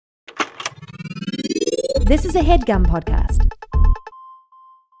This is a HeadGum podcast.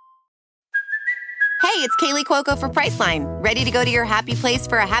 Hey, it's Kaylee Cuoco for Priceline. Ready to go to your happy place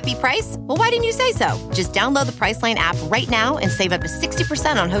for a happy price? Well, why didn't you say so? Just download the Priceline app right now and save up to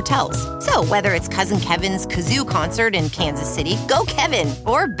 60% on hotels. So whether it's Cousin Kevin's Kazoo Concert in Kansas City, go Kevin,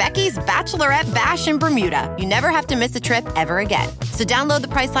 or Becky's Bachelorette Bash in Bermuda, you never have to miss a trip ever again. So download the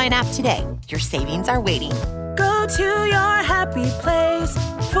Priceline app today. Your savings are waiting. Go to your happy place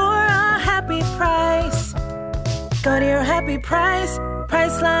for a happy price. Go to your happy price,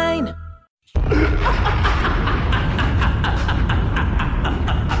 Priceline.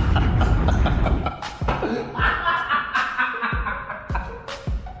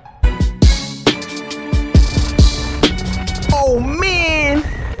 Oh man.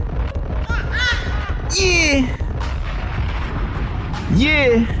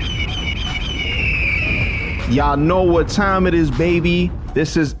 Yeah. Y'all know what time it is, baby.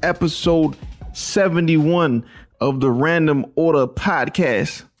 This is episode 71 of the Random Order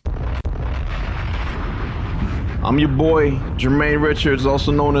Podcast. I'm your boy, Jermaine Richards,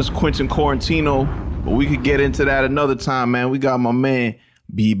 also known as Quentin Quarantino. But we could get into that another time, man. We got my man,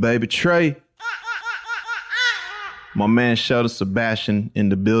 B-Baby Trey. My man, Sheldon Sebastian, in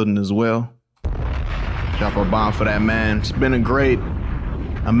the building as well. Drop a bomb for that, man. It's been a great,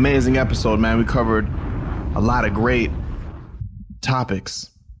 amazing episode, man. We covered a lot of great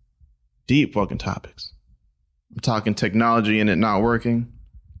topics. Deep fucking topics. I'm talking technology and it not working.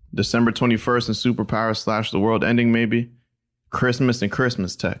 December 21st and superpowers / the world ending maybe. Christmas and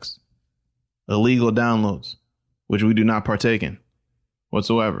Christmas texts. Illegal downloads, which we do not partake in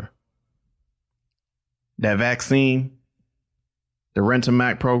whatsoever. That vaccine, the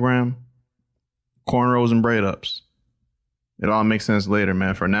Rent-A-Mac program, cornrows and braid ups. It all makes sense later,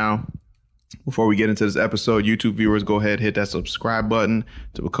 man. For now, before we get into this episode, YouTube viewers, go ahead, hit that subscribe button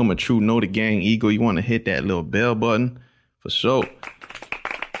to become a true Know the Gang Eagle. You want to hit that little bell button for sure.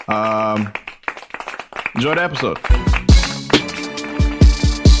 Enjoy the episode.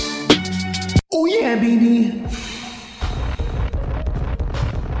 Oh yeah, baby.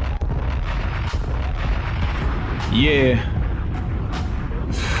 Yeah.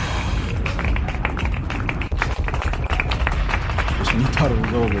 Just when you thought it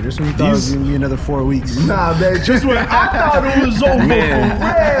was over. Just when you thought it was going to be another 4 weeks. Nah, man. Just when I thought it was over, man. For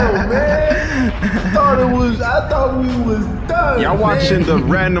real, man. I thought we was done. Y'all watching the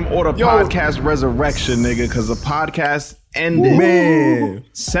Random Order Podcast Resurrection, nigga, because the podcast ended. Man.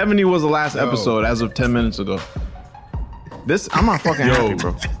 70 was the last episode as of 10 minutes ago. I'm not fucking happy,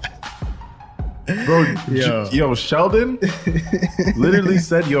 bro. Yo, Sheldon literally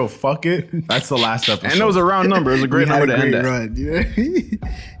said, yo, fuck it. That's the last episode. And it was a round number. It was a great number to end at. Run, you know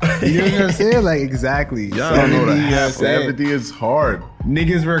what I'm saying? Like, exactly. Y'all don't know that. 70 is hard.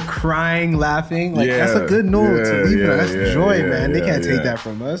 Niggas were crying, laughing. Like, that's a good note to leave. That's joy, man. They can't take that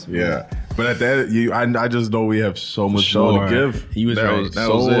from us. Yeah. But at that, I just know we have so much more to give. He was right.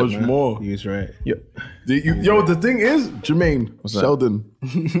 So much more. He was right. Yo, the thing is, Jermaine, Sheldon,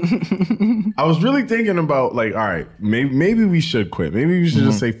 I was really thinking about, like, all right, maybe we should quit. Maybe we should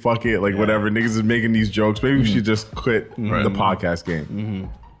just say, fuck it, like, whatever. Niggas is making these jokes. Maybe we should just quit the podcast game.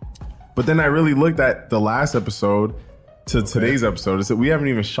 But then I really looked at the last episode to today's episode. I said, we haven't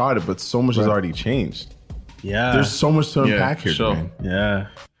even shot it, but so much has already changed. Yeah. There's so much to unpack here, sure. man. Yeah.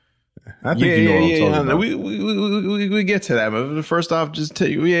 I think you know what I'm talking about. We get to that, but first off, just tell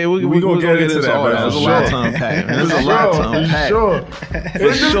you, we gonna get into that. There's a lot to unpack. There's a lot to unpack. Sure.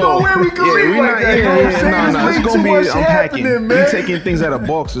 There's no way we can leave like that. No, it's gonna be unpacking. We taking things out of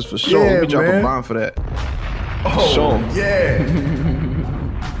boxes for sure. Yeah, we drop a bomb for that. Oh, sure. Yeah.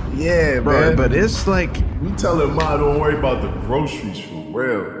 Yeah, bro. Man. But it's like, we telling Ma, don't worry about the groceries for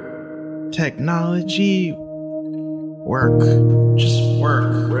real. Technology. Work. Just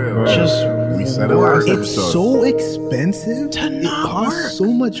work. Real. Just we said it last episode. It's so expensive to not It costs work.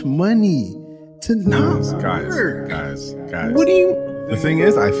 So much money to not work. Guys. What do you... The thing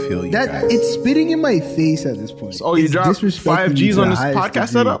is, I feel you guys. It's spitting in my face at this point. Oh, you dropped 5 G's on this podcast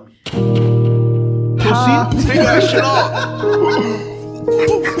setup? Take that shit off.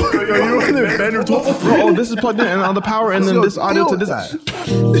 Yo, you in there, oh, this is plugged in and on the power, and then this audio to this.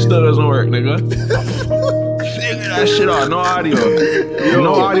 This stuff doesn't work, nigga. Figure that shit out. No audio.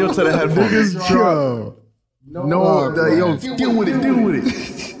 No audio to the headphones. Yo. Yo, deal with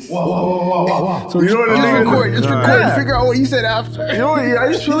it. Whoa. So you know what record. Just record. Figure out what you said after. You know, I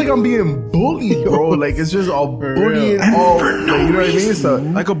just feel like I'm being bullied, bro. Like it's just all bullying. All like, you know what I mean? So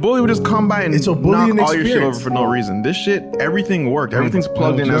like a bully would just come by and it's a knock all your shit over for no reason. This shit, everything worked. Everything's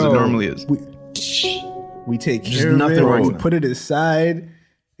plugged in as it normally is. We take care nothing of it. wrong. We put it aside.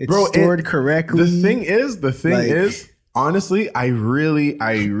 It's stored correctly. The thing is, honestly, I really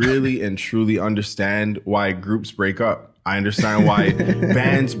and truly understand why groups break up. I understand why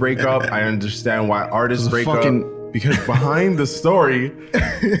bands break up. I understand why artists break up. Because behind the story,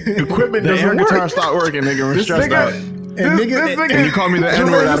 equipment doesn't work. Guitar stopped working, nigga. We're stressed out. And you call me the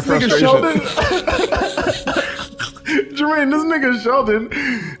N-word out of frustration. Jermaine, this nigga Sheldon,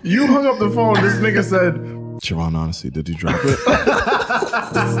 you hung up the phone. This nigga said, Javon, honestly, did you drop it?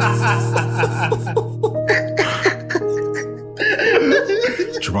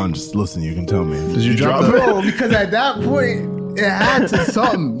 Javon, just listen, you can tell me. Did you drop it? Bro, because at that point, it had to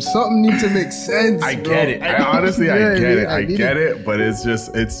something need to make sense. I get it. I honestly get it, but it's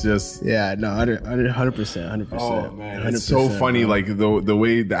just yeah, no, 100%. Oh man, it's so funny, like the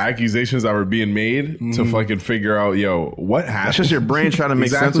way the accusations that were being made to fucking figure out, yo, what happened? It's just your brain trying to make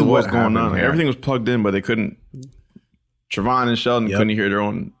sense of what's going on. Like, everything was plugged in, but they couldn't. Trevon and Sheldon couldn't hear their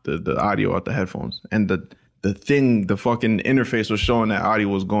own the audio out the headphones, and the fucking interface was showing that audio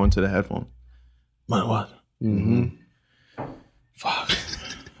was going to the headphones. Man, what? Mm-hmm. Fuck.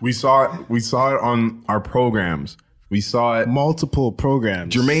 We saw it on our programs. We saw it multiple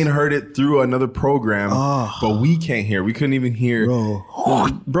programs. Jermaine heard it through another program, but we can't hear. We couldn't even hear. Bro,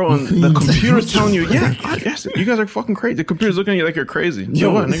 and the computer's telling you, yes, you guys are fucking crazy. The computer's looking at you like you're crazy.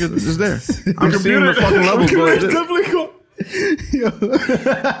 Yo, what, nigga, it's there. I'm seeing the fucking levels go like this.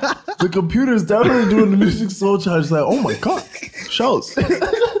 The computer's definitely doing the Musiq Soulchild. It's like, oh my god, Schultz.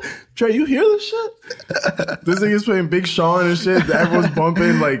 Trey, you hear this shit? This thing is playing Big Sean and shit. Everyone's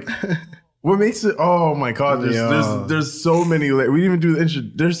bumping. Like, what makes it? Oh my god! There's so many. We didn't even do the intro.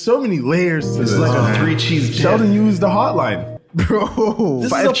 There's so many layers to this. It's like a 3-cheese dip. Sheldon used the hotline, bro.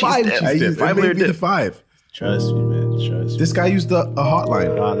 This is a 5-layer dip. 5. Trust me, man. Trust me. This guy used a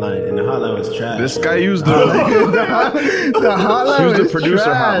hotline. And the hotline was trash. This guy used the hotline used the producer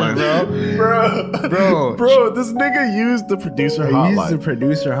hotline, bro. This nigga used the producer hotline. He used the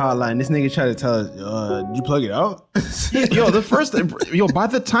producer hotline. This nigga tried to tell us, did you plug it out? By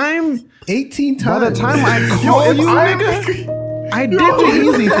the time 18 times. By the time I call you, nigga, I did the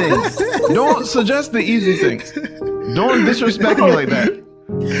easy things. Don't suggest the easy things. Don't disrespect me like that.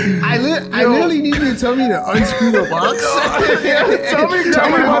 I literally need you to tell me to unscrew the box. Tell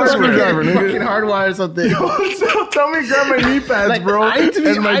me how to screwdriver, nigga. Fucking hardwire something. Tell me grab my knee pads, bro. I need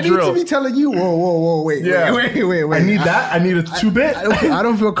to be telling you, whoa, wait. I need that. I need a 2-bit. I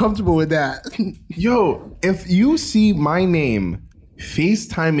don't feel comfortable with that. Yo, if you see my name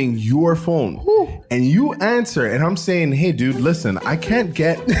FaceTiming your phone and you answer and I'm saying, hey dude, listen, I can't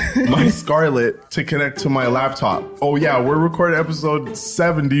get my Scarlett to connect to my laptop. Oh yeah, we're recording episode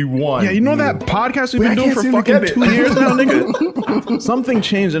 71. Yeah, you know that podcast we've been doing for fucking 2 years now, nigga? Something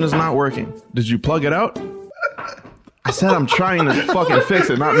changed and it's not working. Did you plug it out? I said I'm trying to fucking fix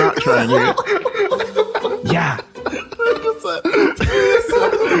it, not trying, nigga. Yeah.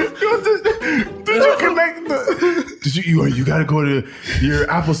 Did you connect you gotta go to your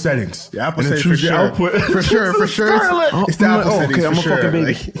Apple settings. Your Apple settings choose your output. For sure. It's the Apple settings. Okay, I'm a fucking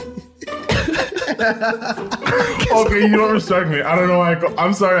baby. Okay, you don't respect me. I don't know why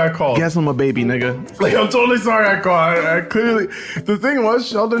I'm sorry I called. Guess I'm a baby, nigga. Like, I'm totally sorry I called. I clearly. The thing was,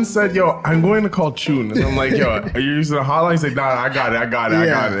 Sheldon said, yo, I'm going to call Chun. And I'm like, yo, are you using a hotline? He's like, nah, I got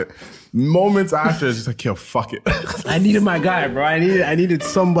it. Moments after, it's just like, yo, fuck it. I needed my guy, bro. I needed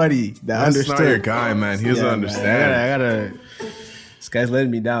somebody that understood. That's not your guy, man. He doesn't understand. I gotta. This guy's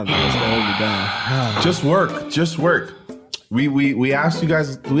letting me down, man. Just work. We asked you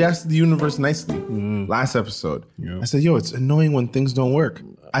guys. We asked the universe nicely last episode. Yeah. I said, yo, it's annoying when things don't work.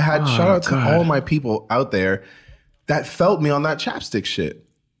 I had shout out to all my people out there that felt me on that chapstick shit.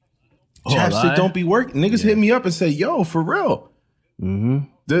 Chapstick don't be working. Niggas hit me up and say, yo, for real. Mm-hmm.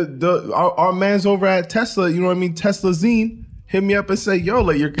 Our man's over at Tesla, you know what I mean? Tesla Zine hit me up and say, yo,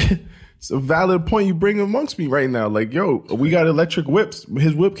 like it's a valid point you bring amongst me right now. Like, yo, we got electric whips.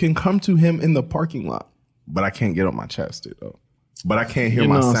 His whip can come to him in the parking lot, but I can't get on my chapstick though. But I can't hear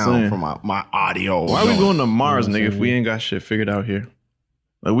my sound from my audio. Why are we going to Mars, nigga, if we ain't got shit figured out here?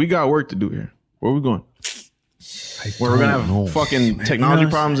 Like, we got work to do here. Where are we going? Where we're gonna have fucking technology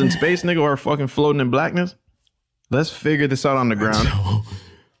problems in space, nigga, or fucking floating in blackness? Let's figure this out on the ground.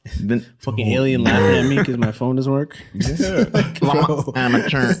 Then fucking alien laughing at me because my phone doesn't work. Yeah.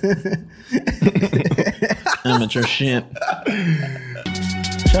 Amateur shit.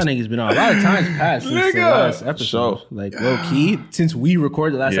 Y'all niggas been on a lot of times past since the last episode. Like low key, since we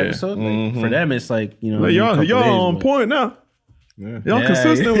recorded the last episode, like, for them it's like, you know, like, y'all on point now. Yeah. Y'all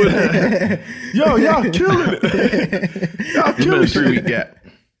consistent with it. Y'all killing it. Y'all killing it. 3-week gap.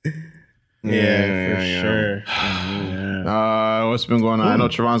 Yeah, for sure. Yeah. What's been going on? I know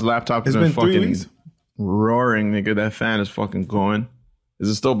Trevon's laptop has been 3 fucking weeks. roaring, nigga. That fan is fucking going. Is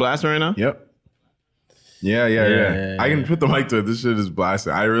it still blasting right now? Yep. Yeah. I can put the mic to it. This shit is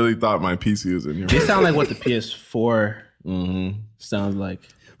blasting. I really thought my PC was in here. They sound like what the PS4 sounds like.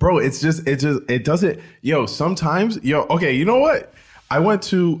 Bro, it doesn't. Yo, sometimes, okay, you know what? I went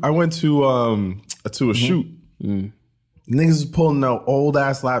to a shoot. Niggas is pulling out old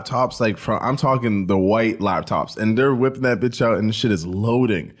ass laptops, like I'm talking the white laptops, and they're whipping that bitch out, and the shit is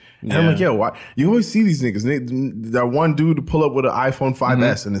loading. And I'm like, yo, why? You always see these niggas. That one dude to pull up with an iPhone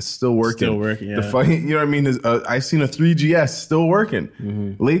 5S, and it's still working. Still working. Yeah. The fucking, you know what I mean? I seen a 3GS still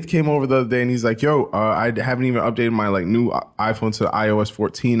working. Lath came over the other day, and he's like, yo, I haven't even updated my like new iPhone to iOS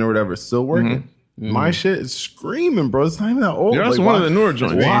 14 or whatever. It's still working. My shit is screaming, bro. It's not even that old. Yeah, that's one of the newer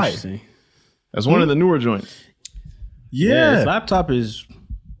joints. Why? That's one of the newer joints. Yeah, this laptop is.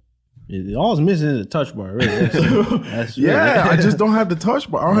 All it's missing is a touch bar. Really. That's I just don't have the touch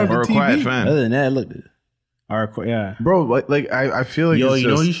bar. I don't have the Or a TV. quiet fan. Other than that, look. Bro, like I feel like Yo, it's you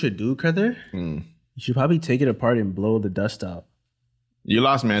know just, what you should do, Cruther? You should probably take it apart and blow the dust out. You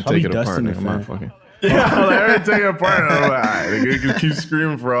lost me. I Probably take it apart. dusting the Nigga, fan. motherfucker. yeah, like, I take it apart. And I'm like, all right, you can keep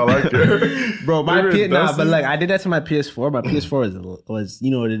screaming for all I care. Bro, my Maybe it's but dusty. like I did that to my PS4. My PS4 was you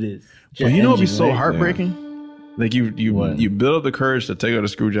know what it is. But you know what'd be so Right? heartbreaking? Like you build up the courage to take out a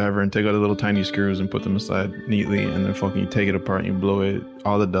screwdriver and take out the little tiny screws and put them aside neatly, and then fucking you take it apart and you blow it,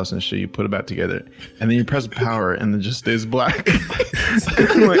 all the dust and shit, you put it back together, and then you press power and it just stays black.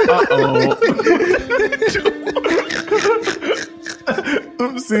 I'm like,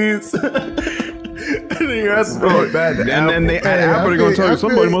 Oopsies. And then you ask them bad. and then they at Apple, they're gonna tell you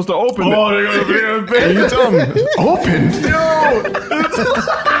somebody must have opened it. Oh, they're gonna be And you tell them, open. Yo.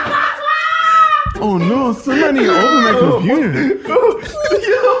 Oh no, somebody opened my computer.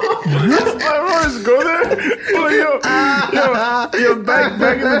 I just go there. Like, yo, back in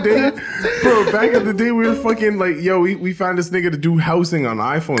the day, bro. Back in the day, we were fucking like, yo, we found this nigga to do housing on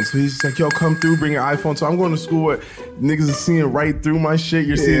iPhone. So he's just like, yo, come through, bring an iPhone. So I'm going to school with niggas are seeing right through my shit.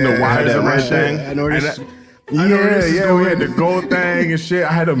 You're seeing the wires and my shit. I know this. Yeah, we had the gold thing and shit.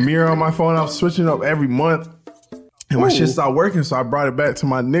 I had a mirror on my phone. I was switching up every month. And my shit stopped working, so I brought it back to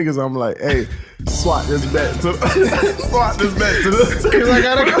my niggas. I'm like, hey, swap this back to the. Because I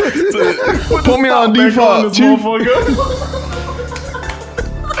gotta Put me on default, chief.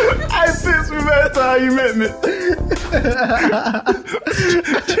 I pissed me back to how you met me.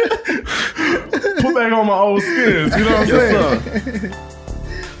 Put back on my old skins, you know what I'm saying?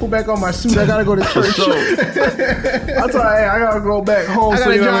 Put back on my suit. I gotta go to church. I told her, hey, I gotta go back home. I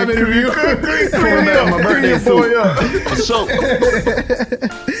got a job interview. Clean me up, my birthday suit.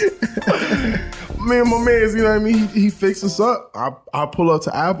 Me and my mans, you know what I mean? He fixed us up. I pull up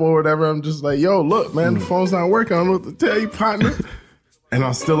to Apple or whatever. I'm just like, yo, look, man, the phone's not working. I don't know what to tell you, partner. And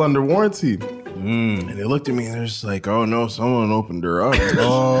I'm still under warranty. And they looked at me and they're just like, oh no, someone opened her up.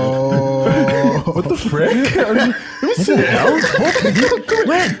 Oh, what the frick? Let me see the hell.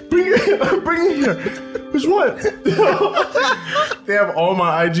 Bring it here. Which one? They have all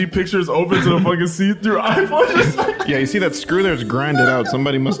my IG pictures open to the fucking see-through iPhone. Yeah, you see that screw there? It's grinded out.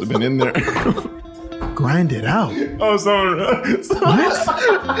 Somebody must have been in there. Grind it out. Oh, someone.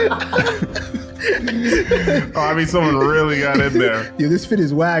 Someone really got in there. Yeah, this fit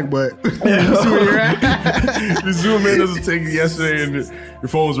is wag, but You zoom in, this was taken yesterday, and your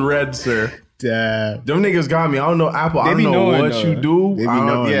phone was red, sir. damn. Them niggas got me. I don't know Apple. I don't be know knowing, what though. you do. They be I don't-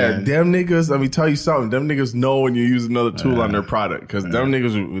 knowing, yeah, man. them niggas. Let me tell you something. Them niggas know when you use another tool on their product because them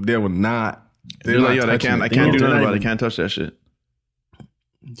niggas they would not. They're like, yo, I touching can't it. do They're nothing not about it. I even- can't touch that shit.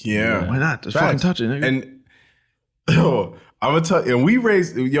 Yeah, Why not? Just Facts. fucking touch it, nigga. And yo, I'm gonna tell you, and we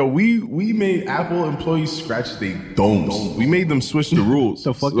made Apple employees scratch their thumbs. We made them switch the rules.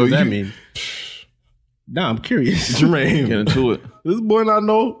 The fuck So does that you- mean? Nah, I'm curious. Jermaine, Get into it. this boy not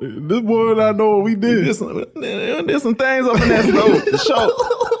know what we did. There's some things up in that stove for sure.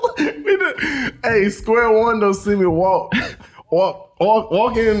 We did. Hey, Square One don't see me walk in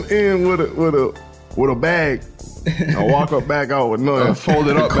with a bag. I walk up back out with nothing.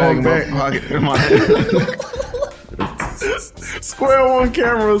 Folded up bag in my pocket. In my hand. Square One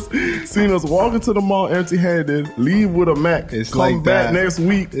cameras seen us walk into the mall empty-handed, leave with a Mac, It's come like back that. next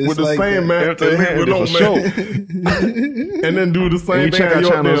week It's with the like same that. Mac, and leave with no For Mac, and then do the same And you thing check on our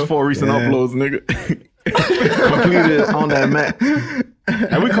your channels bill. for recent Yeah. uploads, nigga. Completed on that Mac.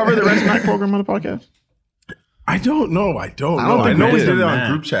 Have we covered the Rest Mac program on the podcast? I don't know. I don't know think we we did did it on Mac.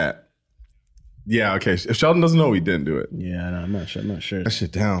 group chat. Yeah, okay. If Sheldon doesn't know, we didn't do it. Yeah, no, I'm not sure. That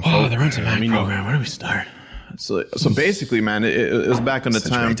shit down. Oh, the Rent a Mac program. Where do we start? So basically, man, it was back on the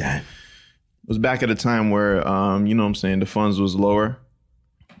time. was back at a time where, you know what I'm saying, the funds was lower.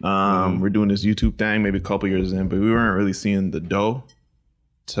 We're doing this YouTube thing maybe a couple years in, but we weren't really seeing the dough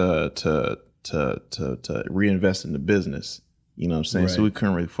to reinvest in the business. You know what I'm saying? Right. So we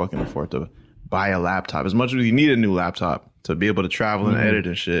couldn't really fucking afford to buy a laptop. As much as we needed a new laptop to be able to travel and edit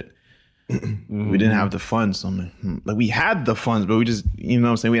and shit, we didn't have the funds. So like we had the funds, but we just, you know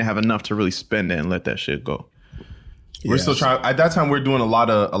what I'm saying, we didn't have enough to really spend it and let that shit go. We're still trying. At that time, we were doing a lot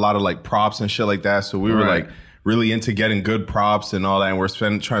of like props and shit like that. So we were like really into getting good props and all that. And we're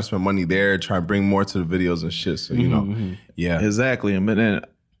trying to spend money there, trying to bring more to the videos and shit. So, you know, yeah. Exactly. But then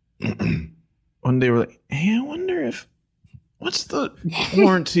one day we're like, hey, I wonder if, what's the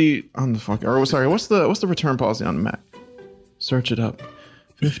warranty on the fucking, or sorry, what's the return policy on the Mac? Search it up.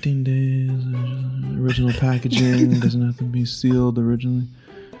 15 days, original packaging, doesn't have to be sealed originally.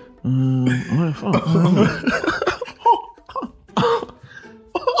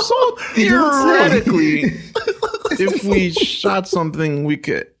 So theoretically, if we shot something, we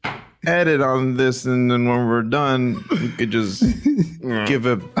could edit on this, and then when we're done, we could just give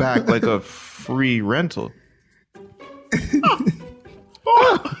it back like a free rental. Pretty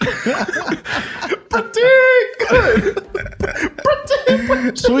good.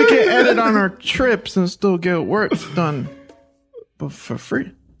 So we can edit on our trips and still get work done, but for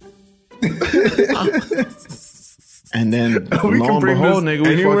free. And then lo and behold, nigga,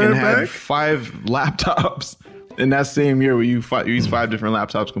 we fucking had 5 laptops in that same year. We used 5 different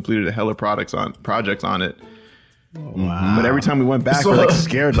laptops, completed a hella projects on it. Wow. But every time we went back, we're like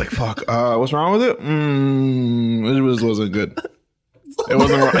scared, like fuck. What's wrong with it? It just wasn't good. It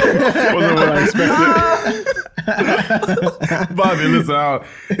wasn't what I expected. Bobby, listen,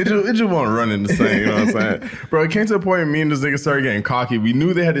 it just won't run in the same, you know what I'm saying? Bro, it came to a point where me and this nigga started getting cocky. We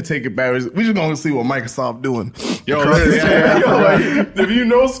knew they had to take it back. We just gonna see what Microsoft doing. Yo, like, if you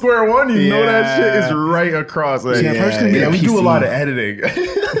know Square One, you know that shit is right across. Like, we do a lot of editing.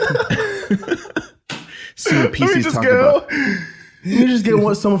 See what PC's talking about. You just get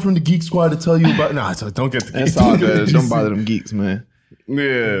someone from the Geek Squad to tell you about. Nah, so don't get the geeks. It's all good. Don't bother them geeks, man.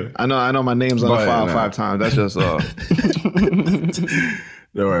 Yeah, I know. My name's on the file 5 times. That's just Don't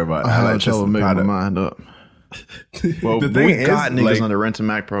worry about it. I had trouble making my mind up. Well, the thing we got niggas on the Rent a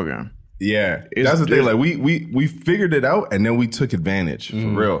Mac program. Yeah, that's the thing. Like we figured it out and then we took advantage for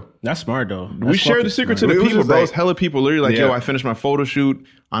real. That's smart though. We shared the secret to the people, bro. It's hella people literally like, yo, I finished my photo shoot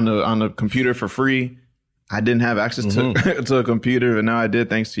on the computer for free. I didn't have access to a computer, and now I did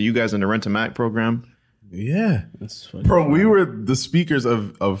thanks to you guys in the Rent a Mac program. Yeah, that's funny. Bro, we were the speakers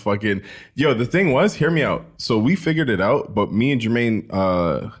of fucking. Yo, the thing was, hear me out. So we figured it out, but me and Jermaine,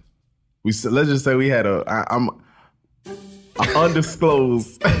 let's just say we had I'm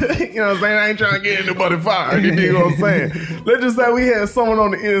undisclosed. You know what I'm saying? I ain't trying to get anybody fired. You know what I'm saying? Let's just say we had someone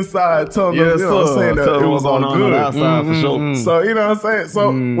on the inside telling them, you know what I'm saying, that it was all good. Outside for sure. So, you know what I'm saying? So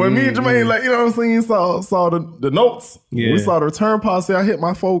when me and Jermaine, like, you know what I'm saying, saw the notes, we saw the return policy, I hit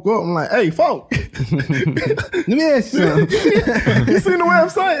my folk up. I'm like, hey, folk. Let me ask you something. You seen the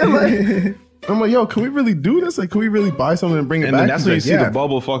website? I'm like, yo, can we really do this? Like, can we really buy something and bring it back? And then that's when you see the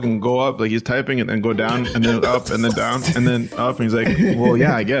bubble fucking go up. Like, he's typing and then go down and then up and then down and then up. And he's like, well,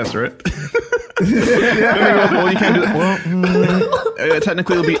 yeah, I guess, right? Then he goes, well, you can't do that. Well,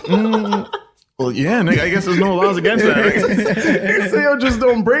 technically it'll be, well, yeah, nigga, I guess there's no laws against that. He said, yo, just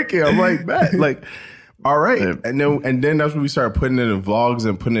don't break it. I'm like, that. Like, all right. Yeah. And then that's when we started putting it in vlogs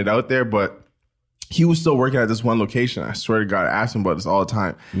and putting it out there. But he was still working at this one location. I swear to God, I asked him about this all the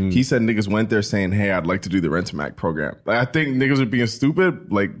time. He said niggas went there saying, hey, I'd like to do the Rent a Mac program. Like, I think niggas are being stupid,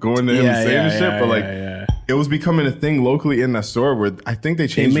 like going there and saying this shit. But like, it was becoming a thing locally in that store where I think they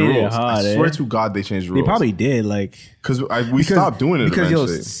changed the rules. I swear to God, they changed the rules. They probably did, like, because we stopped doing it because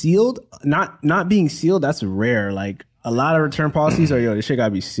eventually. Sealed, not being sealed, that's rare. Like, a lot of return policies are, yo, this shit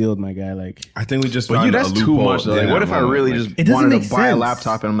gotta be sealed, my guy. Like, I think we just found a that's too much. Like, what if I really just wanted to buy a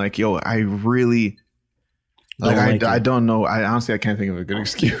laptop and I'm like, yo, I really I don't know. I honestly can't think of a good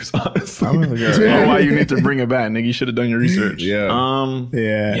excuse. Honestly, I don't know why you need to bring it back, nigga. You should have done your research. Yeah.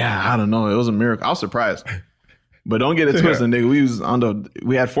 I don't know. It was a miracle. I was surprised. But don't get it twisted, nigga.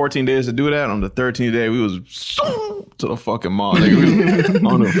 We had 14 days to do that. On the 13th day, we was to the fucking mall, nigga. We was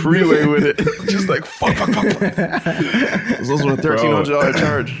on the freeway with it, just like fuck. It was also a $1,300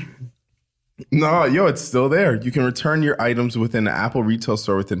 charge. No, yo, it's still there. You can return your items within the Apple retail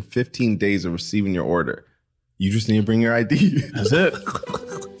store within 15 days of receiving your order. You just need to bring your ID. That's it.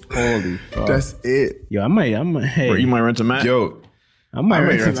 Holy fuck. That's it. Yo, I might, hey. Or you might rent a Mac. Yo, I might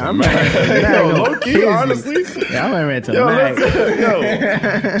rent a Mac. Yo, low-key, honestly. Yeah, I might rent a Mac.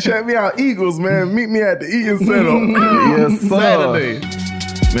 Yo, check me out, Eagles, man. Meet me at the Eaton Center. Yes, sir. Saturday.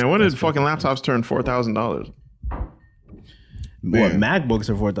 Man, when did fucking laptops turn $4,000? What, MacBooks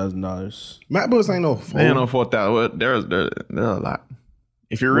are $4,000? MacBooks ain't no phone. They ain't no 4,000. There's a lot.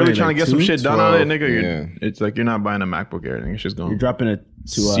 If you're really trying to get some shit done on it, nigga, it's like you're not buying a MacBook Air. It's just going. You're dropping it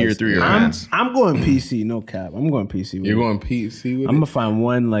to sear through your hands. I'm going PC, no cap. I'm going PC. You're going PC with I'm gonna find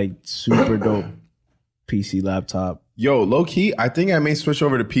one like super dope PC laptop. Yo, low key, I think I may switch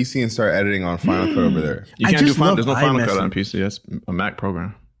over to PC and start editing on Final Cut over there. You can't do Final. There's no Final Cut on PC. That's a Mac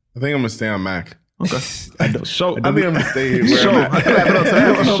program. I think I'm gonna stay on Mac. Okay. I think I'm gonna stay here.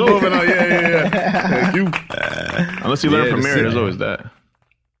 Thank you. Unless you learn Premiere, there's always that.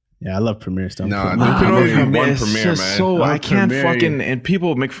 Yeah, I love Premiere stuff. Nah, you can only do one Premiere, man. So I can't fucking, and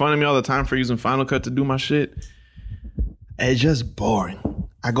people make fun of me all the time for using Final Cut to do my shit. It's just boring.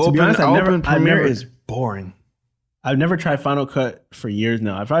 I go open Premiere, it's boring. I've never tried Final Cut for years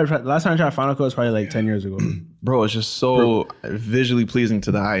now. Last time I tried Final Cut was probably like 10 years ago. Bro, it's just so visually pleasing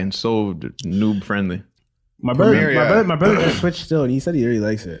to the eye and so noob friendly. My brother just switched still, and he said he really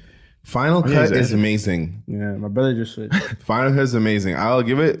likes it. Final Cut is amazing. Yeah, my brother just switched. Final Cut is amazing. I'll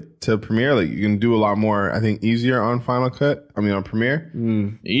give it to Premiere. Like, you can do a lot more, I think, easier on Final Cut. I mean, on Premiere. I don't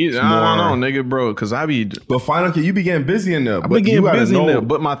know, nigga, bro, because I be... But Final Cut, you be getting busy in there. I be getting busy in there,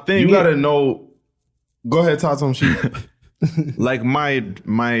 but my thing... You gotta know... Go ahead, talk some shit. Like, my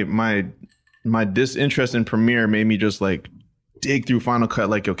disinterest in Premiere made me just, like, dig through Final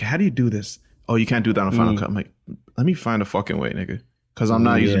Cut. Like, okay, how do you do this? Oh, you can't do that on Final Cut. I'm like, let me find a fucking way, nigga. Because I'm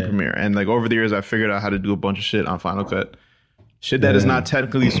not using Premiere. And like over the years, I figured out how to do a bunch of shit on Final Cut. Shit that is not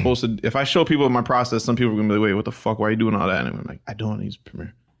technically supposed to... If I show people my process, some people are going to be like, wait, what the fuck? Why are you doing all that? And I'm like, I don't use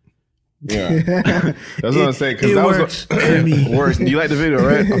Premiere. Yeah. That's what I'm saying. Because that works was... Do you like the video,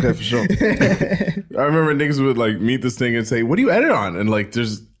 right? Okay, for sure. I remember niggas would like meet this thing and say, what do you edit on? And like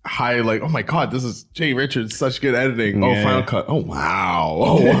there's high like, oh my God, this is Jay Richards, such good editing. Oh, Final Cut. Oh, wow.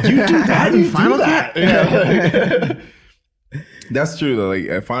 Oh, you do that in Final Cut? Yeah. That's true though.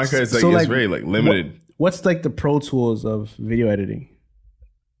 Like Final Cut is like, it's very like limited. What's like the pro tools of video editing?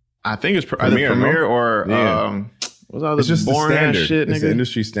 I think it's Premiere or what's all this just boring ass shit, nigga? It's the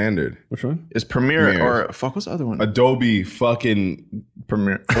industry standard. Which one? It's Premiere or fuck, what's the other one? Adobe fucking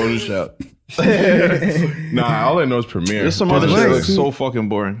Premiere. Photoshop. Nah, all I know is Premiere. There's some other shit that looks so fucking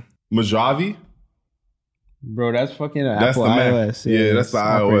boring. Mojave? Bro, that's fucking that's Apple the Mac. iOS. Yeah, that's the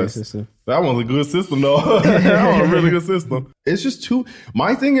iOS system. That one's a good system though. That one's a really good system. It's just too...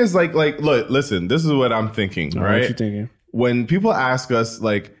 My thing is like look, listen, this is what I'm thinking, right? What you thinking? When people ask us,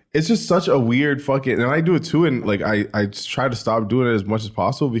 like, it's just such a weird fucking... And I do it too, and like I try to stop doing it as much as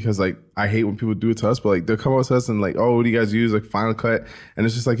possible because like I hate when people do it to us, but like they'll come up to us and like, oh, what do you guys use? Like Final Cut. And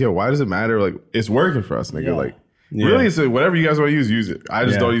it's just like, yo, why does it matter? Like, it's working for us, nigga. Yeah. Like, really, it's whatever you guys want to use it. I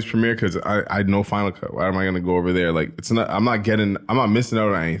just don't use Premiere because I know Final Cut. Why am I going to go over there? Like, it's not. I'm not missing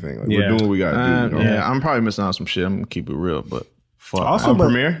out on anything. Like, we're doing what we got to do. You know? Yeah, I'm probably missing out on some shit. I'm gonna keep it real, but fuck. Also,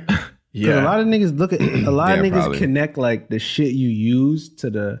 Premiere. Yeah, a lot of niggas look at a lot of niggas connect like the shit you use to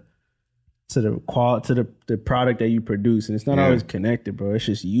the product that you produce, and it's not always connected, bro. It's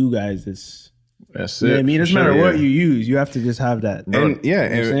just you guys. That's it. You know what I mean, it doesn't matter what you use. You have to just have that. And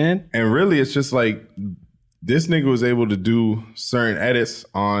and really, it's just like. This nigga was able to do certain edits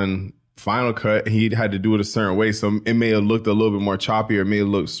on Final Cut. He had to do it a certain way. So it may have looked a little bit more choppy or it may have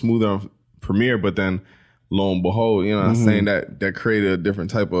looked smoother on Premiere, but then lo and behold, you know what I'm saying, that created a different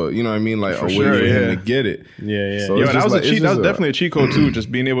type of, you know what I mean, like a way for him to get it. Yeah. So that was definitely a cheat code too,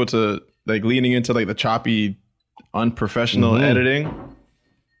 just being able to like leaning into like the choppy, unprofessional editing.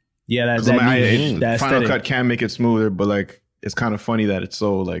 Yeah, that Final Cut can make it smoother, but like it's kind of funny that it's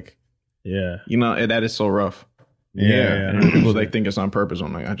so like you know, that is so rough. Yeah. And people like think it's on purpose.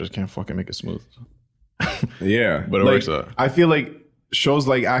 I'm like, I just can't fucking make it smooth. Yeah. But it works out. I feel like shows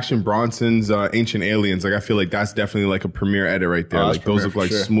like Action Bronson's Ancient Aliens, like I feel like that's definitely like a Premiere edit right there. Like those look like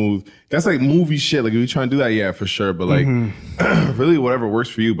smooth. That's like movie shit. Like if you trying to do that, yeah, for sure. But like really whatever works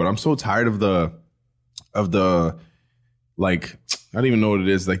for you. But I'm so tired of the like, I don't even know what it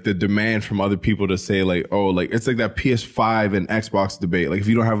is, like the demand from other people to say like, oh, like it's like that PS5 and Xbox debate. Like if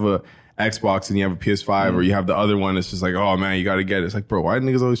you don't have a Xbox and you have a PS5 or you have the other one, it's just like, oh man, you got to get it. It's like, bro, why are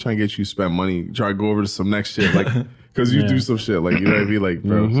niggas always trying to get you to spend money, try to go over to some next shit? Like, because you do some shit, like, you know what I mean? Like,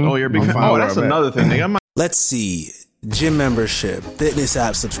 bro, oh, you're a big fan. Oh, that's another thing. Nigga, let's see. Gym membership, fitness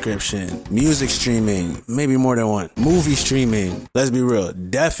app subscription, music streaming, maybe more than one. Movie streaming, let's be real,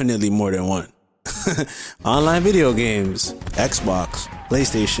 definitely more than one. Online video games, Xbox,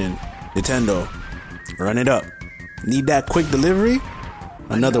 PlayStation, Nintendo. Run it up. Need that quick delivery?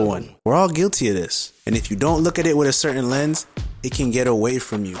 Another one. We're all guilty of this. And if you don't look at it with a certain lens, it can get away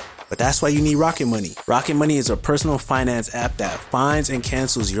from you. But that's why you need Rocket Money. Rocket Money is a personal finance app that finds and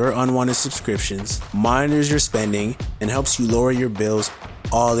cancels your unwanted subscriptions, monitors your spending, and helps you lower your bills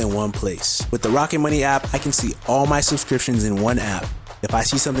all in one place. With the Rocket Money app, I can see all my subscriptions in one app. If I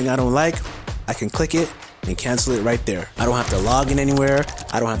see something I don't like, I can click it and cancel it right there. I don't have to log in anywhere.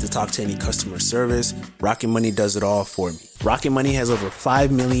 I don't have to talk to any customer service. Rocket Money does it all for me. Rocket Money has over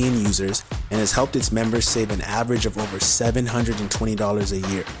 5 million users and has helped its members save an average of over $720 a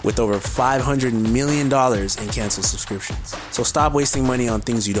year, with over $500 million in canceled subscriptions. So stop wasting money on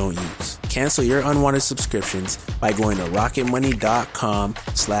things you don't use. Cancel your unwanted subscriptions by going to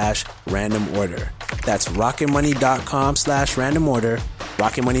rocketmoney.com/random order. That's rocketmoney.com/random order.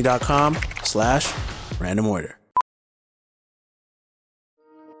 rocketmoney.com/random order.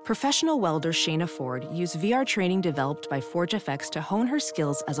 Professional welder Shayna Ford used VR training developed by ForgeFX to hone her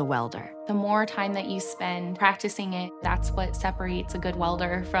skills as a welder. The more time that you spend practicing it, that's what separates a good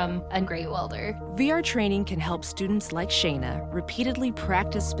welder from a great welder. VR training can help students like Shayna repeatedly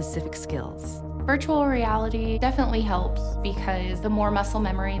practice specific skills. Virtual reality definitely helps because the more muscle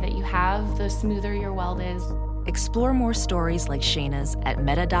memory that you have, the smoother your weld is. Explore more stories like Shayna's at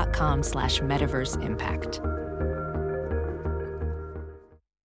meta.com/metaverseimpact.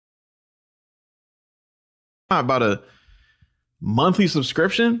 About a monthly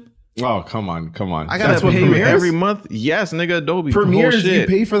subscription? Oh, come on. I gotta pay every month. Yes, nigga, Adobe. Premieres, you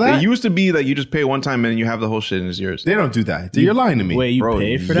pay for that? It used to be that you just pay one time and you have the whole shit and it's yours. They don't do that. You're lying to me. Wait, you Bro,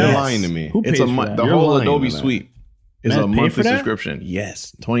 pay for that? You're lying to me. Who pays It's for that? the You're whole lying Adobe to that. suite is Man, a pay monthly for that? subscription.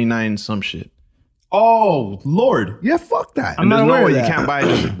 Yes, 29 some shit. Oh, Lord. Yeah, fuck that. I'm not There's no aware way of you that. can't buy it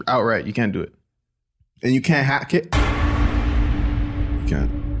just outright. You can't do it. And you can't hack it? You can't.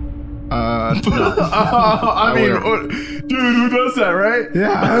 No. I mean, dude, who does that, right?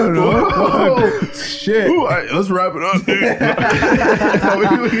 Yeah, I don't know. Shit. Ooh, let's wrap it up, dude.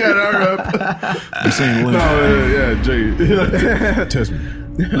 we got our wrap. I'm saying No, yeah, Jay. Test me.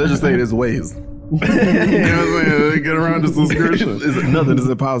 Let's just say there's ways. You know what I'm saying? Get around the subscription. Nothing is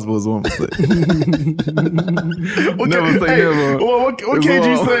impossible, is what I'm saying. Never say never. What can't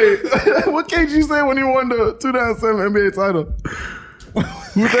you say? What can't you say when you won the 2007 NBA title? Who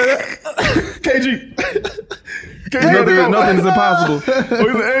said that? KG. Nothing is impossible. Oh,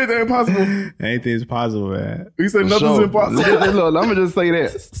 he said anything impossible. Anything's possible, man. He said nothing's impossible. Look, I'm gonna just say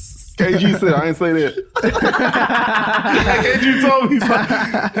that. KG said I ain't say that. KG told me something.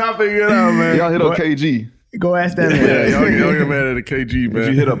 Y'all figure it out, man. Y'all hit up KG. Go ask that man. Yeah, y'all get mad at the KG, man. If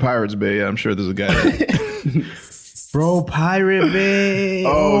you hit up Pirates Bay, I'm sure there's a guy there. Bro, Pirate Bay.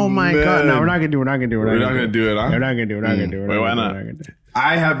 Oh, Oh, my man. God. No, we're not going to do it. We're not gonna do it, huh? We're not going to do it. Wait, why not?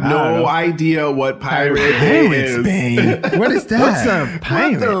 I have don't no know. idea what Pirate Bay is. What is that? What's a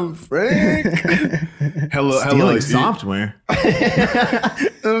pirate? What the frick? Hello, Stealing software.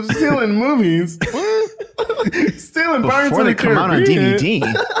 I'm stealing movies. Stealing Pirates Before of they the come out on Caribbean. DVD.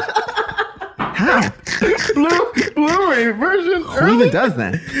 How? Blu-ray version. Who even does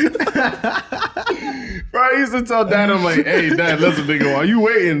that? Bro, I used to tell Dad, I'm like, hey, Dad, listen, nigga, while you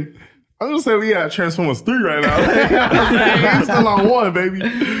waiting, I'm just saying we got Transformers 3 right now. He's still on 1, baby.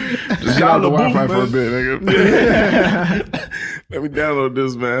 Just get out the Wi-Fi for a bit, nigga. Let me download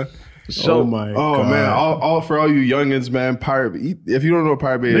this, man. Oh, my God. Oh, man. All for all you youngins, man. Pirate Bay. If you don't know what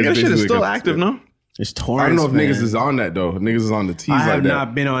Pirate Bay is, That shit is basically still like a- active, no? It's torrents, I don't know if man. niggas is on that, though. Niggas is on the teas I like have that.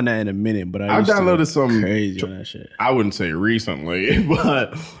 not been on that in a minute, but I've downloaded some crazy on that shit. I wouldn't say recently,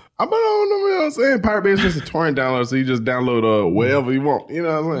 but I've been on them, you know what I'm saying? Pirate Bay is just a torrent download, so you just download wherever you want. You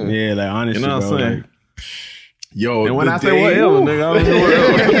know what I'm saying? Yeah, like honestly, You know what I'm bro, saying? like, Yo, And when the I say day- whatever, nigga, I don't know what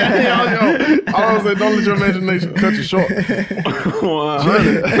else. Yo, I was say, don't let your imagination cut you short.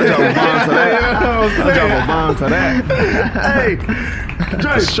 100. I drop a bomb to that. Hey,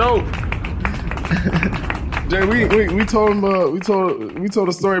 Jay, Show. Jay, we told him we told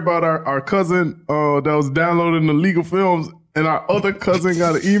a story about our cousin that was downloading illegal films, and our other cousin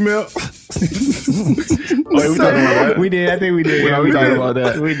got an email. We talking about that? we did. I think we did. Yeah, we talking about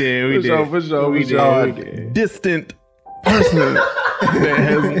that. We did. For sure. We did. Distant person that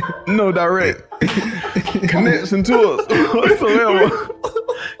has no direct connection to us whatsoever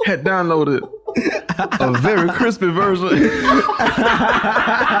had downloaded a very crispy version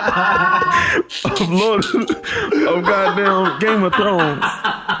of goddamn Game of Thrones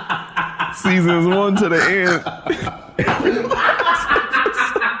seasons 1 to the end.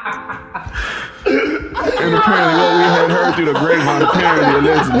 And apparently what we had heard through the grapevine, apparently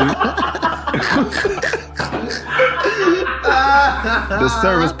allegedly, the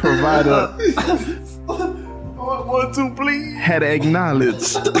service provider 1, 2, please. had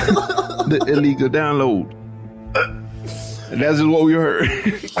acknowledged the illegal download. That's just what we heard.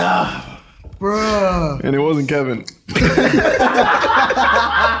 Bruh. And it wasn't Kevin.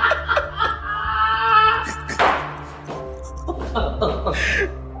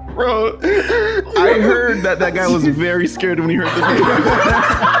 Bro, I heard that guy was very scared when he heard the name.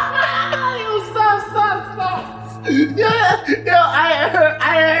 Stop. Yo, I heard.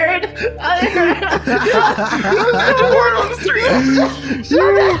 Word on the street.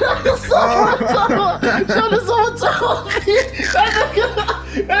 Someone told me.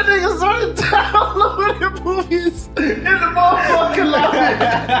 That nigga started downloading movies in the motherfucking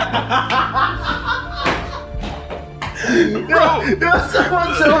Yo,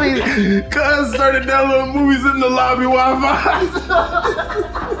 someone told me cuz started downloading movies in the lobby Wi-Fi.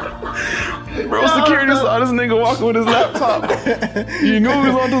 Bro, security saw this nigga walking with his laptop. You knew he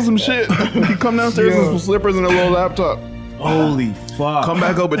was onto some shit. He come downstairs with some slippers and a little laptop. Holy fuck. Come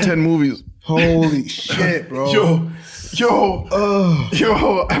back up with 10 movies. Holy shit, bro. Yo.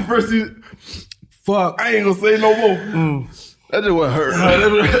 At first fuck. I ain't gonna say no more. That just what hurt.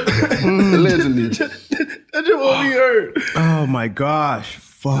 Allegedly. That just what we heard. Oh my gosh.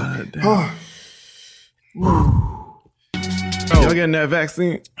 Fuck. Y'all getting that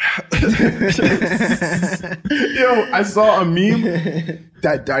vaccine? Yo, I saw a meme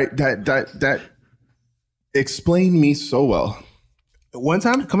that explained me so well. One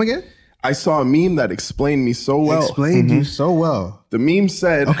time? Come again? I saw a meme that explained me so well. Explained you so well. The meme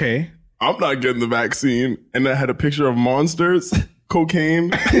said, okay, I'm not getting the vaccine. And I had a picture of monsters,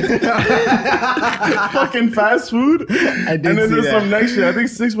 cocaine, fucking fast food. I did and then see there's that. some next shit. I think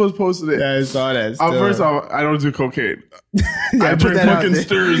Six was posted it. Yeah, I saw that. First off, I don't do cocaine. I put drink that out fucking there.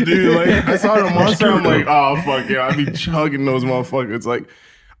 stirs, dude. Like, I saw the monster. I'm like, oh, fuck yeah. I be chugging those motherfuckers. Like,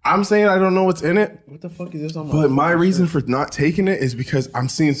 I'm saying I don't know what's in it. What the fuck is this on my But my reason for not taking it is because I'm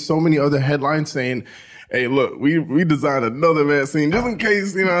seeing so many other headlines saying, hey, look, we designed another vaccine just in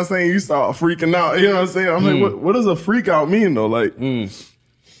case, you know what I'm saying, you start freaking out. You know what I'm saying? I'm like, what does a freak out mean, though? Like, you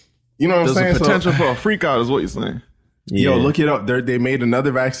know what I'm saying? There's a potential for a freak out is what you're saying. Yo, look it up. They made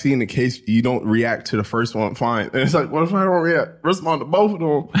another vaccine in case you don't react to the first one. Fine. And it's like, what if I don't respond to both of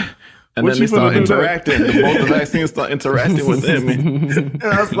them? And What then they you start finna do interacting. Both the vaccines start interacting with them. And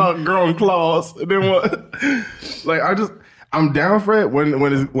I start growing claws. And then what? Like, I'm down for it when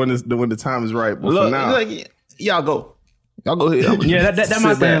the time is right. But Look, for now, like, y'all go ahead. Yeah, that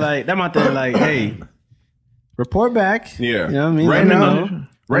my thing. Like that my thing. Like, hey, report back. yeah. You know what I mean? Right Let me now, know.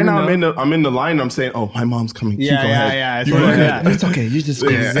 right now, Let me know. I'm in the line. I'm saying, oh, my mom's coming. You go ahead. Yeah. You go ahead. It's okay. You just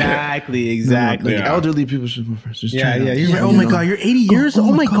exactly. Like, Yeah. elderly people should go first. Just Yeah. try it out. You're right. Oh my god, you're 80 years.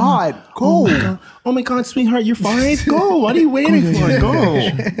 Oh my god, go. Oh my God, sweetheart, you're fine. Go. What are you waiting for? Go.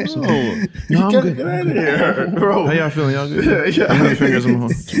 No, I'm good. Get out of here, bro. How y'all feeling? Y'all good? Yeah. How many fingers am I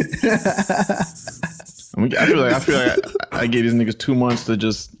holding? I feel like I gave these niggas 2 months to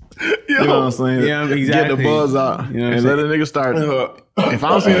just, you know what I'm saying? Yeah, Get exactly. the buzz out You know what I'm and let a nigga start. If I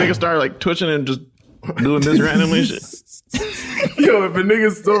don't see a nigga start like twitching and just doing this randomly shit. Yo, if a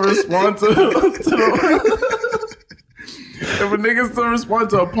nigga still respond to if a nigga still respond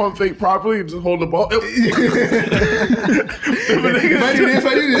to a pump fake properly, just hold the ball. If I do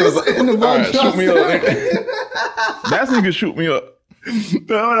this, and the ball Alright, shoot me up. That's nigga shoot me up.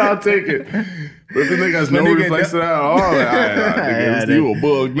 No, I'll take it. But if the nigga has no reflex at all, nigga, you a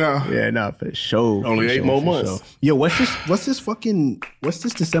bug now. Yeah, no, for sure. Only For 8 sure, more for months. sure. Yo, what's this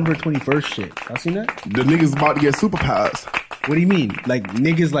December 21st shit? Y'all seen that? The niggas about to get superpowers. What do you mean? Like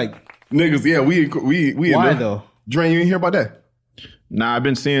niggas like Niggas, yeah, we why though? Drain, you ain't hear about that? Nah, I've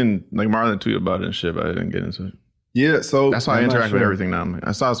been seeing like Marlon tweet about it and shit, but I didn't get into it. Yeah, so That's why I I'm not interact with sure. everything now.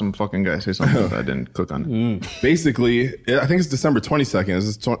 I saw some fucking guy say something, but I didn't click on it. Basically, I think it's December 22nd.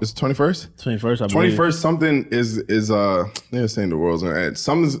 Is it 21st? 21st, I believe. 21st, something is they're saying the world's gonna end.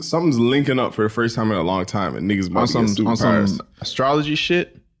 Something's linking up for the first time in a long time, and niggas about On to get some superpowers. astrology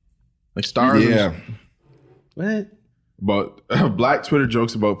shit, like stars. Yeah, What? but black Twitter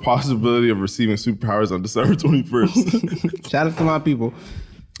jokes about possibility of receiving superpowers on December 21st. Shout out to my people.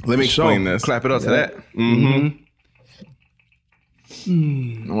 Let me explain this. Clap it up to that.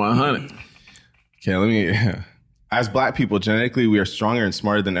 100. Okay, let me. As black people, genetically, we are stronger and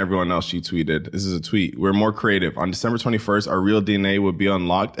smarter than everyone else, she tweeted. This is a tweet. We're more creative. On December 21st, our real DNA will be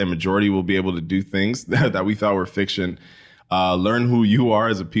unlocked and majority will be able to do things that we thought were fiction. Learn who you are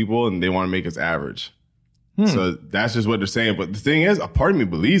as a people, and they want to make us average. So that's just what they're saying. But the thing is, a part of me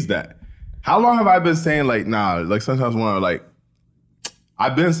believes that. How long have I been saying, like, nah, like sometimes when I'm like,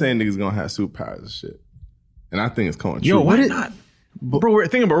 I've been saying niggas gonna have superpowers and shit. And I think it's coming true. Why not? Bro, we're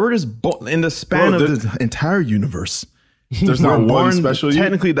thinking about we're just in the span Bro, of the entire universe. There's not one special year?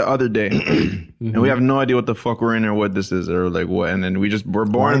 Technically the other day. And we have no idea what the fuck we're in or what this is or like what. And then we're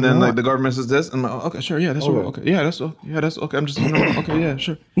born and then like the government says this. And I'm like, okay, sure, yeah, that's okay. Yeah, that's okay. I'm just, okay, yeah,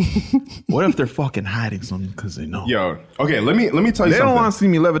 sure. What if they're fucking hiding something because they know? Yo, okay, let me tell you something. They don't want to see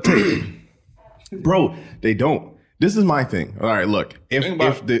me levitate. Bro, they don't. This is my thing. All right, look.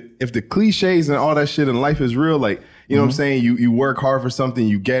 If the cliches and all that shit in life is real, like, you know what I'm saying? You work hard for something,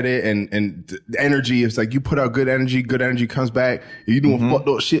 you get it, and the energy, it's like you put out good energy comes back. You doing fucked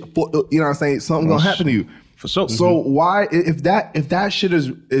up shit, you know what I'm saying? Something's gonna happen to you. For sure. So why, if that shit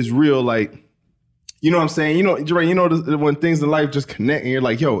is real, like, you know what I'm saying? You know, Jermaine, you know when things in life just connect and you're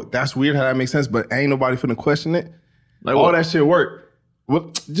like, yo, that's weird how that makes sense, but ain't nobody finna question it. Like all that shit work.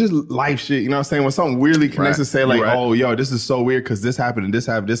 Well, just life shit, you know what I'm saying? When something weirdly connects to say like, oh, yo, this is so weird because this happened and this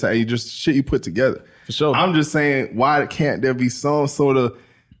happened, this happened. You just shit you put together. For sure. I'm just saying, why can't there be some sort of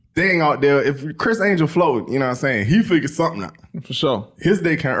thing out there? If Chris Angel floated, you know what I'm saying? He figured something out. For sure. His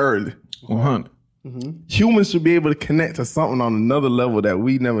day came early. 100. Humans should be able to connect to something on another level that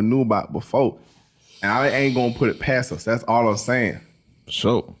we never knew about before. And I ain't gonna put it past us. That's all I'm saying. For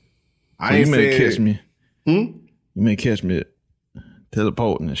sure. I ain't you may saying, catch me. You may catch me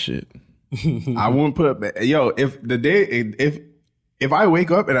teleporting and shit. I wouldn't put it. Yo, if I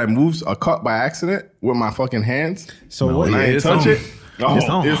wake up and I move a cup by accident with my fucking hands, what? I ain't touch it. That's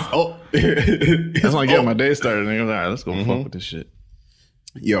when I get my day started. And I'm like, all right, let's go fuck with this shit.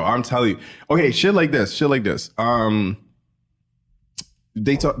 Yo, I'm telling you. Okay, shit like this.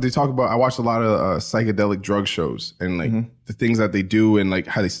 They talk about. I watched a lot of psychedelic drug shows and like the things that they do and like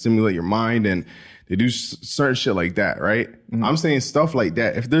how they stimulate your mind and they do certain shit like that, right? I'm saying stuff like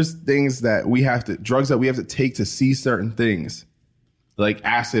that. If there's things that drugs that we have to take to see certain things, like